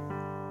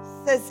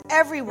 says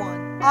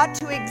everyone ought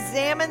to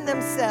examine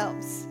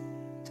themselves.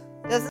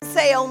 Doesn't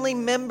say only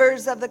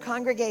members of the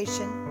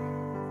congregation.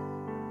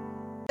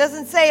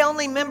 Doesn't say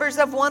only members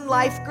of one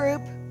life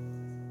group.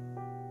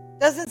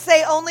 Doesn't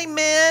say only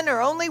men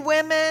or only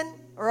women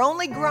or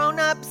only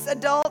grown-ups,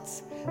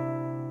 adults.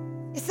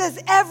 It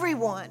says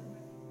everyone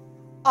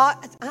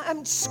ought,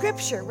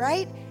 Scripture,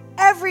 right?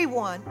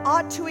 Everyone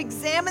ought to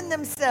examine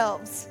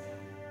themselves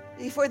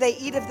before they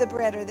eat of the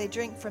bread or they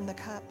drink from the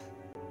cup.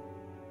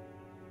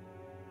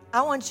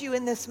 I want you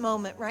in this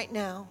moment right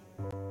now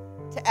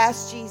to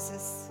ask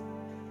Jesus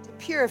to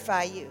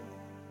purify you,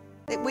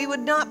 that we would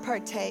not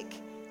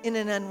partake in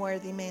an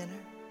unworthy manner.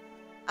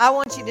 I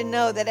want you to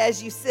know that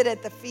as you sit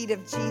at the feet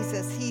of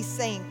Jesus, he's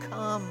saying,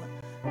 come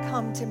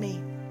to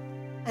me,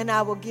 and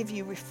I will give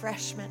you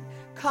refreshment.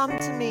 Come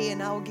to me,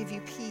 and I will give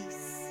you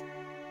peace.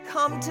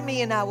 Come to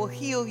me, and I will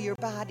heal your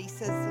body,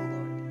 says the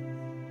Lord.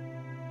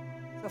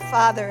 So,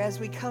 Father, as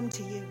we come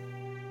to you,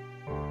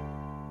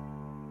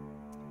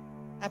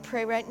 I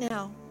pray right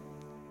now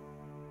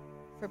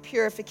for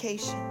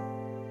purification,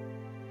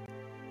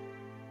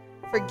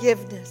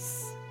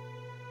 forgiveness,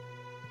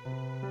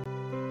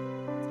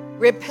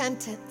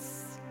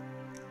 repentance.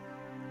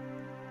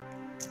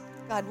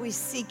 God, we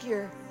seek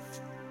your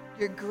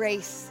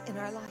grace in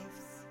our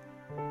lives.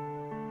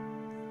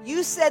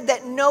 You said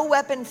that no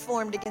weapon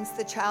formed against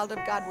the child of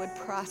God would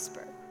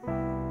prosper.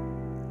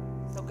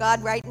 So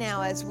God, right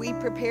now, as we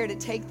prepare to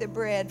take the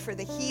bread for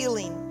the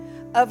healing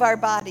of our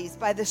bodies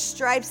by the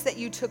stripes that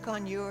you took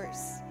on yours,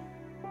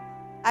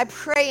 I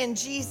pray in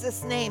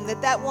Jesus' name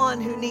that that one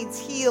who needs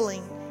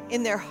healing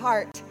in their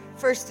heart,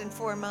 first and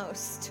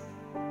foremost,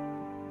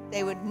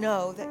 they would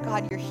know that,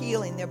 God, you're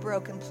healing their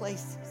broken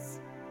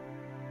places.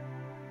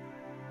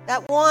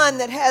 That one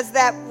that has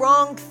that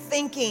wrong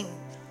thinking,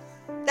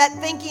 that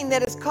thinking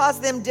that has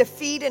caused them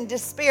defeat and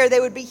despair,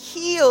 they would be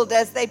healed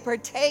as they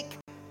partake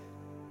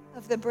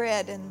of the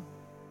bread and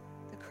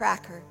the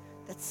cracker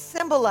that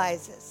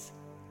symbolizes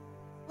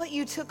what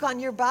you took on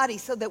your body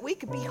so that we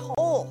could be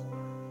whole.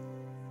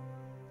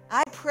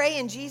 I pray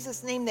in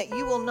Jesus' name that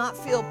you will not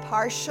feel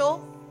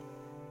partial.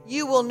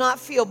 You will not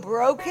feel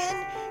broken.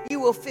 You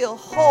will feel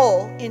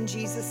whole in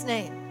Jesus'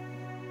 name.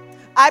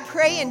 I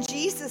pray in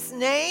Jesus'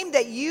 name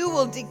that you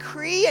will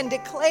decree and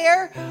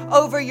declare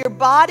over your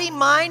body,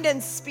 mind,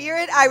 and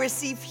spirit, I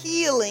receive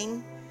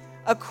healing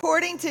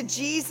according to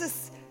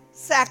Jesus'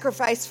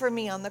 sacrifice for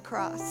me on the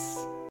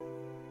cross.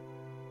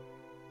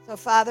 So,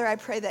 Father, I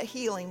pray that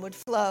healing would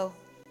flow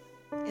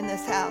in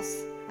this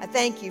house. I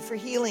thank you for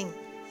healing.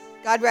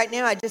 God, right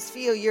now, I just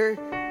feel you're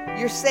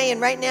saying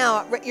right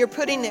now, you're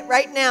putting it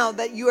right now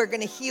that you are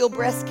going to heal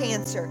breast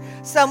cancer.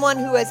 Someone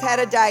who has had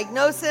a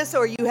diagnosis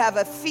or you have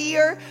a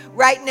fear,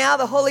 right now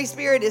the Holy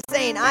Spirit is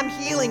saying, I'm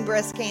healing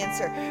breast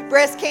cancer.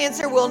 Breast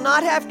cancer will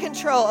not have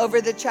control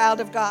over the child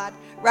of God.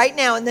 Right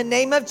now, in the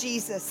name of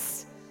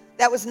Jesus.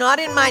 That was not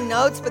in my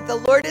notes, but the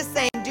Lord is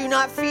saying, do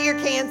not fear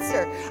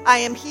cancer. I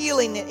am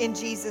healing it in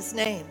Jesus'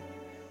 name.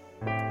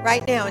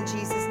 Right now, in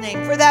Jesus'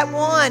 name. For that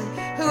one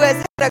who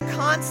has had a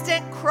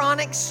constant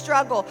chronic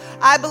struggle,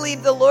 I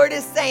believe the Lord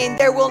is saying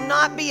there will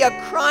not be a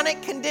chronic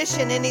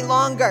condition any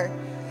longer.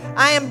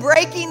 I am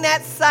breaking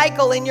that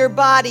cycle in your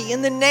body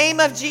in the name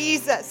of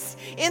Jesus.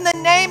 In the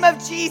name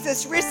of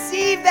Jesus,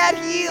 receive that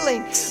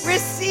healing.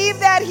 Receive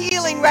that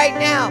healing right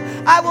now.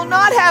 I will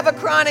not have a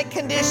chronic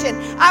condition.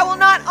 I will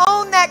not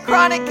own that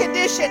chronic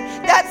condition.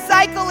 That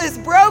cycle is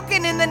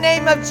broken in the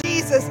name of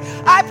Jesus.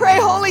 I pray,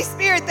 Holy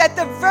Spirit, that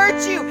the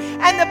virtue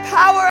and the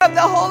power of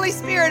the Holy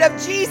Spirit of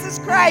Jesus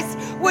Christ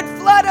would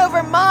flood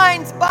over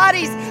minds,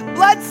 bodies,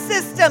 blood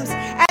systems,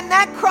 and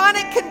that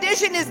chronic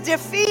condition is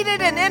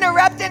defeated and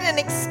interrupted and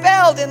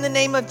expelled in the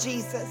name of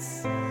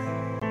Jesus.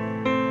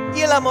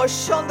 He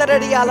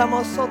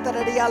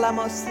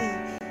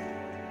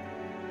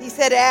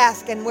said,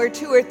 ask, and where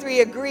two or three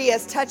agree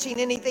as touching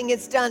anything,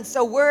 it's done.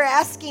 So we're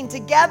asking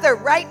together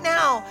right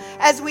now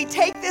as we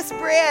take this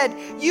bread,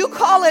 you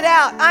call it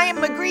out. I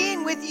am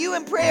agreeing with you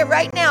in prayer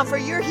right now for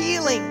your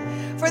healing,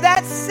 for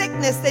that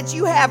sickness that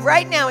you have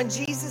right now in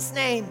Jesus'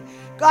 name.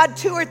 God,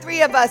 two or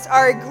three of us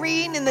are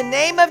agreeing in the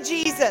name of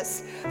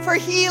Jesus for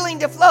healing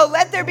to flow.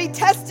 Let there be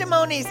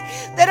testimonies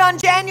that on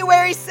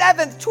January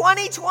 7th,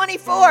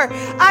 2024,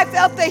 I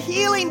felt the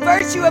healing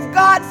virtue of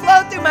God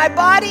flow through my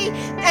body,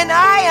 and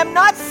I am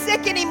not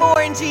sick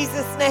anymore in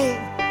Jesus' name.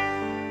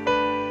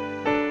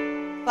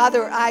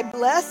 Father, I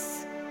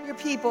bless your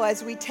people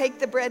as we take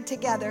the bread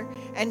together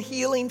and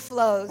healing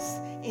flows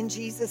in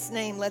Jesus'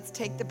 name. Let's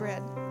take the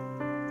bread.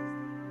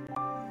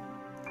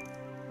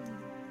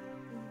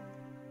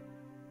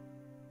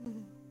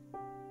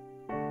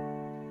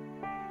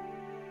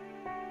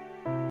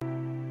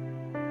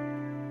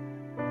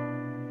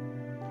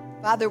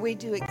 Father, we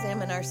do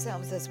examine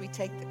ourselves as we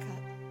take the cup.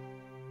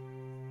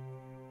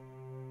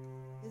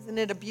 Isn't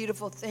it a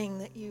beautiful thing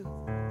that you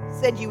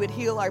said you would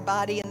heal our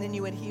body and then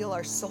you would heal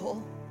our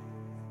soul?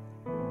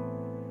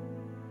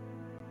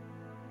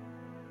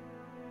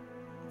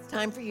 It's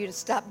time for you to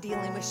stop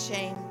dealing with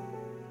shame.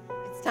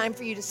 It's time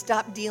for you to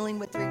stop dealing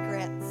with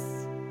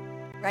regrets.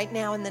 Right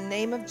now, in the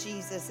name of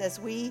Jesus, as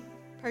we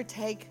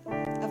partake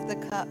of the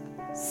cup,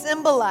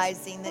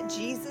 symbolizing that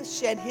Jesus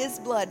shed his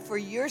blood for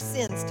your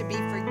sins to be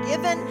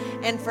forgiven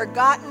and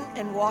forgotten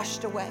and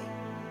washed away.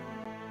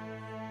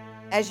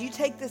 As you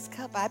take this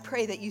cup, I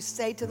pray that you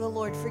say to the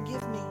Lord,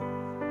 forgive me.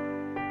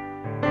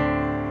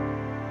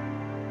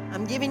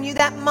 I'm giving you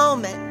that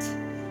moment.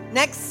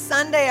 Next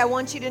Sunday, I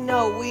want you to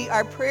know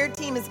our prayer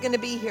team is going to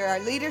be here. Our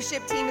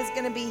leadership team is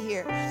going to be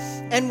here.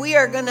 And we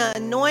are going to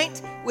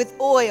anoint with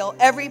oil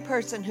every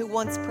person who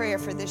wants prayer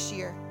for this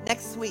year,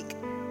 next week,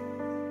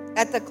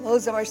 at the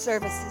close of our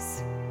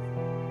services.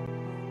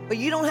 But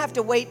you don't have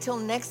to wait till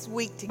next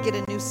week to get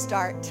a new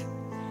start,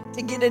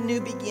 to get a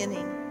new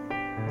beginning.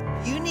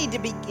 You need to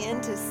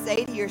begin to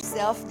say to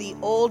yourself, the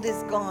old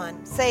is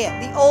gone. Say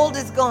it, the old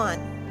is gone.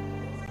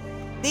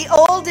 The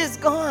old is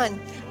gone.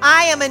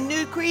 I am a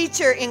new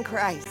creature in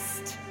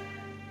Christ.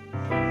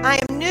 I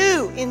am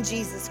new in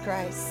Jesus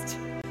Christ.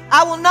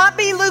 I will not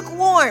be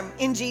lukewarm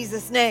in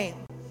Jesus' name.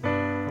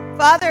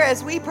 Father,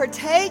 as we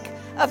partake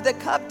of the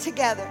cup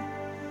together,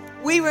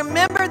 we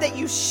remember that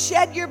you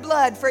shed your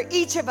blood for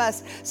each of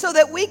us so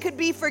that we could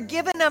be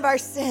forgiven of our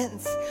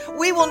sins.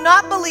 We will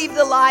not believe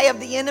the lie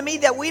of the enemy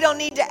that we don't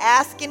need to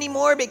ask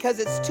anymore because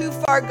it's too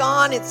far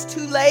gone, it's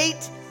too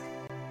late.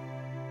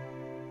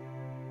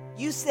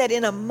 You said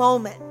in a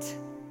moment,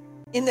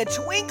 in the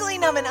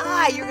twinkling of an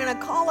eye, you're going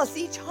to call us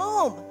each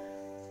home.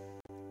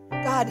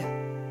 God,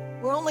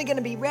 we're only going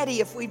to be ready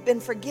if we've been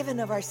forgiven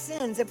of our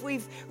sins, if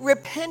we've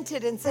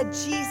repented and said,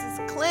 Jesus,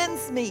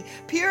 cleanse me,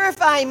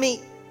 purify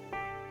me.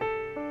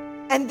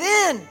 And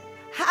then,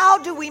 how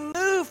do we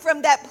move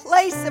from that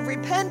place of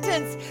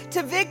repentance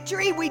to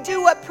victory? We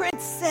do what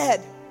Prince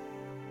said.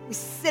 We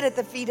sit at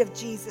the feet of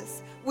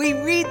Jesus. We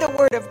read the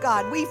Word of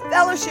God. We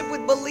fellowship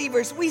with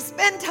believers. We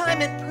spend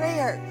time in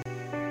prayer.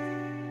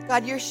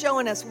 God, you're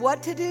showing us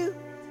what to do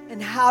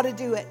and how to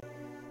do it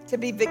to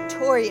be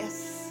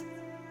victorious.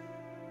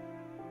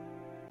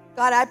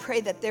 God, I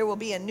pray that there will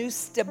be a new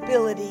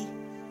stability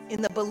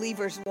in the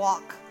believer's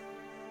walk.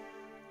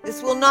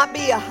 This will not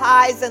be a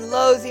highs and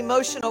lows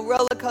emotional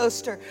roller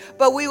coaster,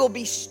 but we will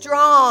be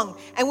strong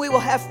and we will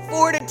have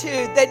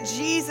fortitude that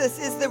Jesus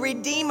is the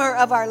Redeemer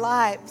of our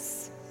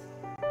lives.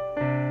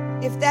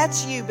 If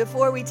that's you,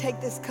 before we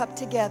take this cup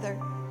together,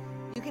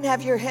 you can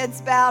have your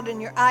heads bowed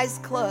and your eyes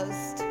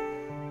closed.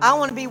 I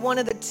want to be one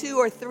of the 2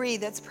 or 3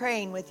 that's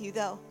praying with you,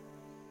 though.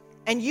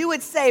 And you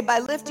would say, by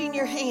lifting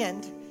your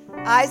hand,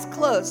 eyes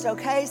closed,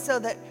 okay? So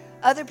that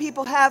other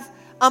people have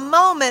a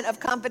moment of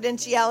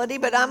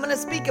confidentiality, but I'm going to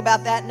speak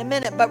about that in a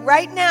minute. But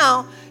right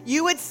now,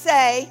 you would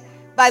say,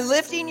 by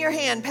lifting your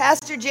hand,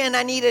 Pastor Jen,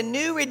 I need a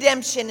new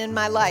redemption in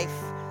my life.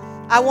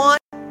 I want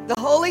the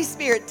Holy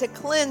Spirit to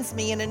cleanse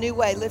me in a new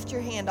way. Lift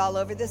your hand all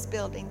over this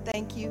building.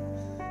 Thank you.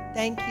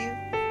 Thank you.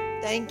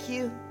 Thank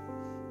you.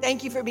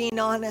 Thank you for being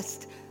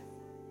honest.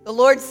 The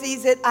Lord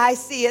sees it. I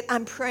see it.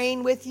 I'm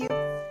praying with you.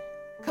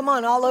 Come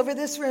on, all over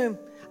this room.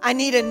 I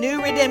need a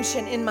new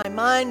redemption in my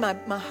mind,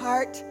 my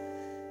heart.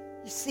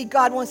 You see,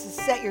 God wants to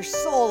set your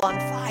soul on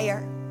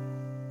fire.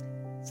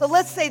 So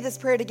let's say this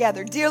prayer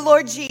together. Dear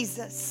Lord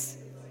Jesus.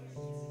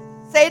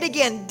 Say it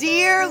again.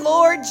 Dear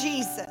Lord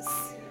Jesus.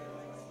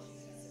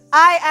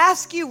 I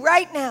ask you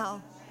right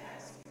now.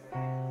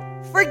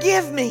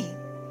 Forgive me.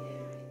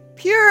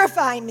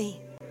 Purify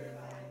me.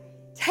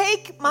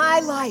 Take my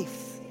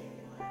life.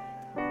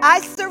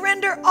 I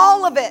surrender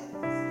all of it.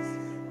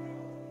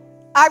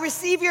 I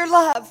receive your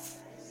love.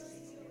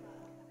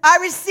 I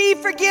receive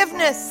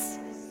forgiveness.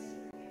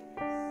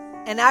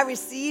 And I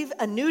receive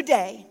a new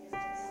day.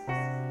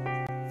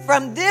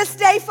 From this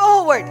day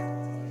forward,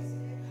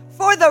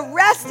 for the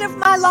rest of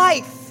my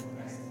life,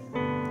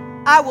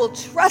 I will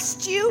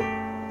trust you.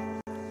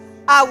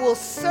 I will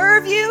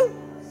serve you.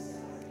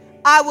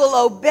 I will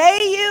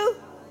obey you.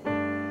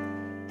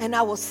 And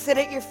I will sit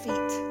at your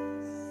feet.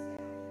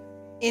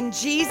 In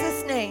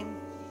Jesus' name,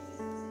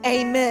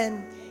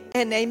 amen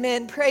and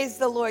amen. Praise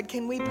the Lord.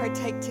 Can we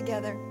partake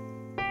together?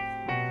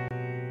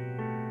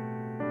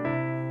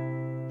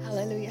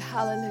 Hallelujah,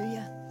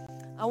 hallelujah.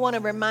 I want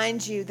to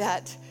remind you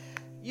that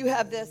you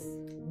have this.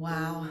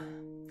 Wow.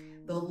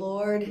 The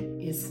Lord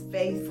is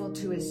faithful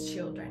to his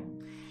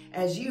children.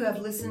 As you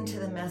have listened to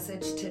the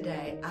message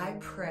today, I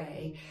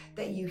pray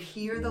that you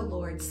hear the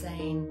Lord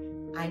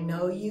saying, I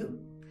know you.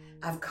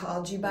 I've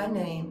called you by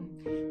name,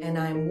 and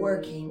I'm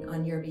working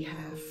on your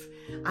behalf.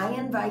 I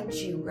invite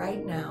you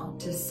right now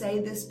to say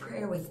this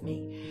prayer with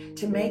me,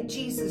 to make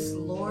Jesus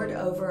Lord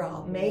over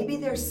all. Maybe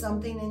there's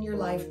something in your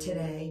life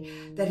today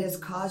that has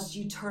caused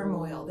you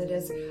turmoil, that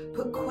has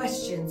put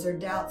questions or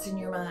doubts in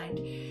your mind.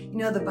 You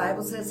know, the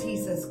Bible says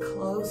he's as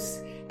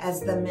close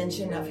as the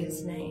mention of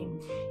his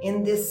name.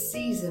 In this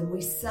season,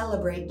 we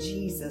celebrate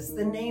Jesus,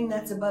 the name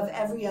that's above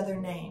every other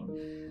name.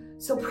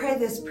 So pray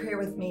this prayer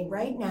with me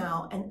right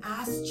now and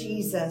ask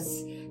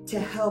Jesus to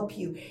help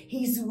you.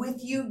 He's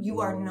with you. You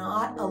are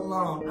not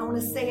alone. I want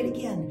to say it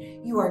again.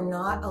 You are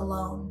not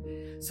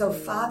alone. So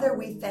Father,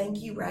 we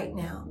thank you right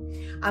now.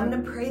 I'm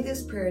going to pray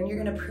this prayer and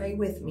you're going to pray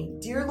with me.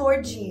 Dear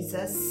Lord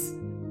Jesus,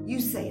 you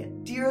say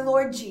it. Dear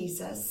Lord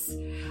Jesus,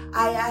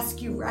 I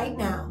ask you right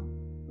now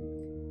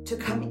to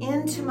come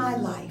into my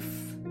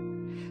life,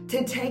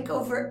 to take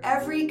over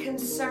every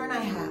concern I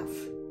have.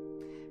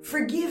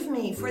 Forgive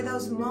me for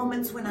those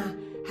moments when I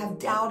have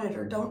doubted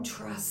or don't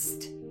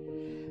trust.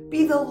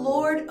 Be the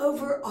Lord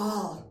over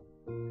all.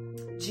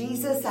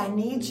 Jesus, I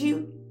need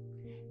you.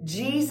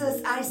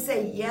 Jesus, I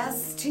say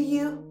yes to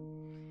you.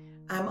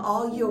 I'm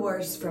all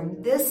yours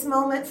from this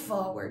moment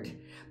forward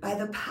by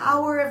the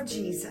power of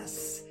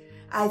Jesus.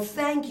 I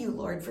thank you,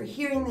 Lord, for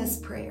hearing this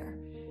prayer.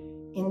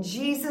 In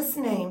Jesus'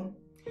 name,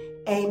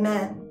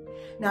 amen.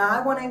 Now,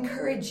 I want to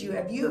encourage you,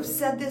 if you have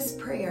said this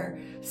prayer,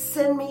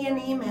 send me an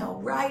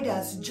email, write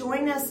us,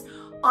 join us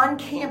on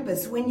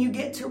campus when you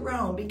get to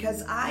Rome,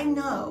 because I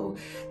know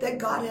that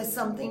God has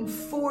something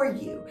for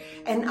you.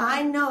 And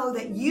I know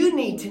that you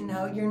need to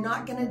know you're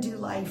not going to do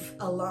life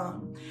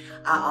alone.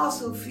 I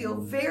also feel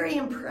very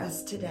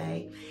impressed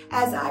today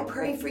as I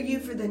pray for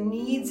you for the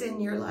needs in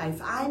your life.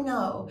 I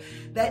know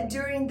that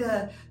during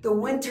the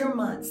winter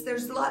months,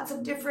 there's lots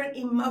of different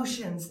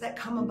emotions that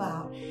come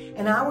about.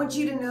 And I want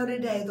you to know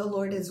today, the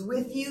Lord is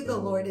with you. The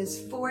Lord is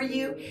for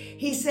you.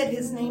 He said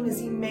his name is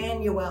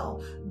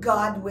Emmanuel,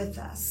 God with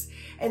us.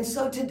 And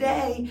so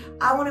today,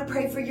 I want to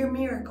pray for your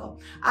miracle.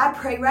 I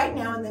pray right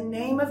now in the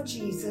name of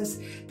Jesus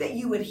that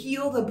you would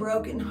heal the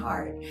broken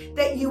heart,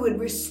 that you would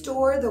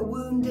restore the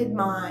wounded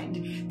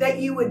mind, that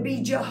you would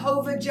be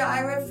Jehovah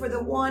Jireh for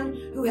the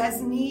one who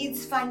has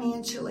needs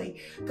financially.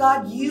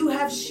 God, you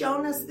have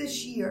shown us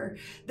this year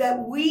that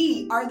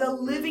we are the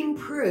living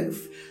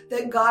proof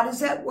that God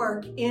is at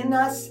work in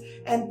us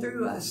and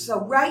through us.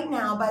 So right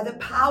now, by the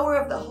power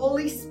of the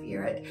Holy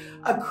Spirit,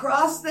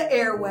 across the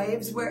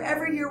airwaves,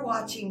 wherever you're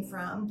watching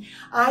from,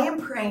 I am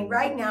praying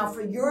right now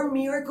for your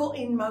miracle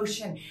in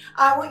motion.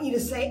 I want you to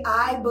say,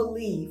 I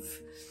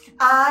believe.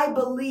 I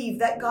believe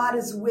that God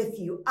is with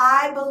you.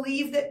 I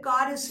believe that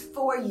God is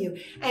for you.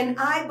 And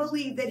I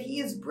believe that he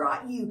has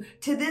brought you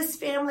to this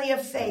family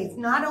of faith,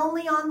 not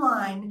only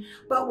online,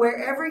 but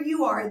wherever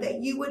you are,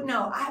 that you would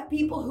know. I have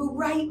people who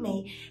write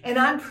me, and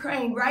I'm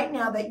praying right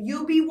now that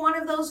you'll be one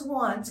of those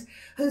ones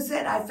who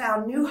said, I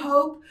found new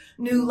hope,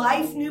 new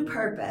life, new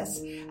purpose,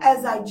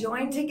 as I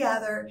join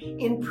together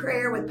in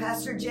prayer with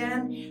Pastor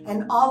Jen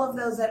and all of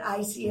those at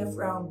ICF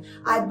Rome.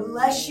 I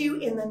bless you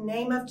in the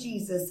name of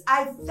Jesus.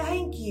 I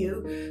thank you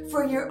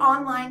for your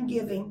online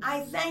giving. I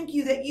thank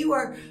you that you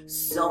are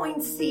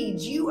sowing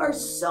seeds. You are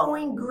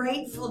sowing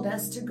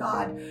gratefulness to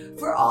God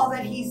for all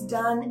that he's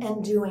done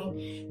and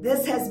doing.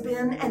 This has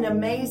been an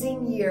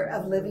amazing year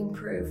of living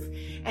proof.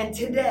 And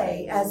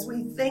today, as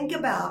we think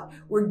about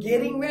we're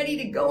getting ready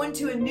to go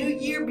into a new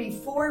year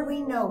before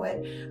we know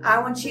it, I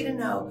want you to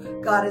know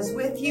God is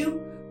with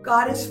you.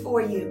 God is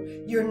for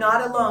you. You're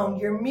not alone.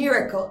 Your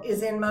miracle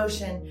is in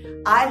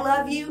motion. I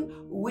love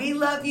you. We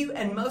love you.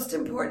 And most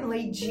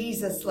importantly,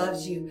 Jesus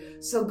loves you.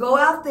 So go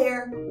out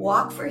there,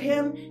 walk for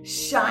him,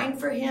 shine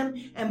for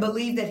him, and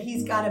believe that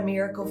he's got a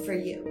miracle for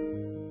you.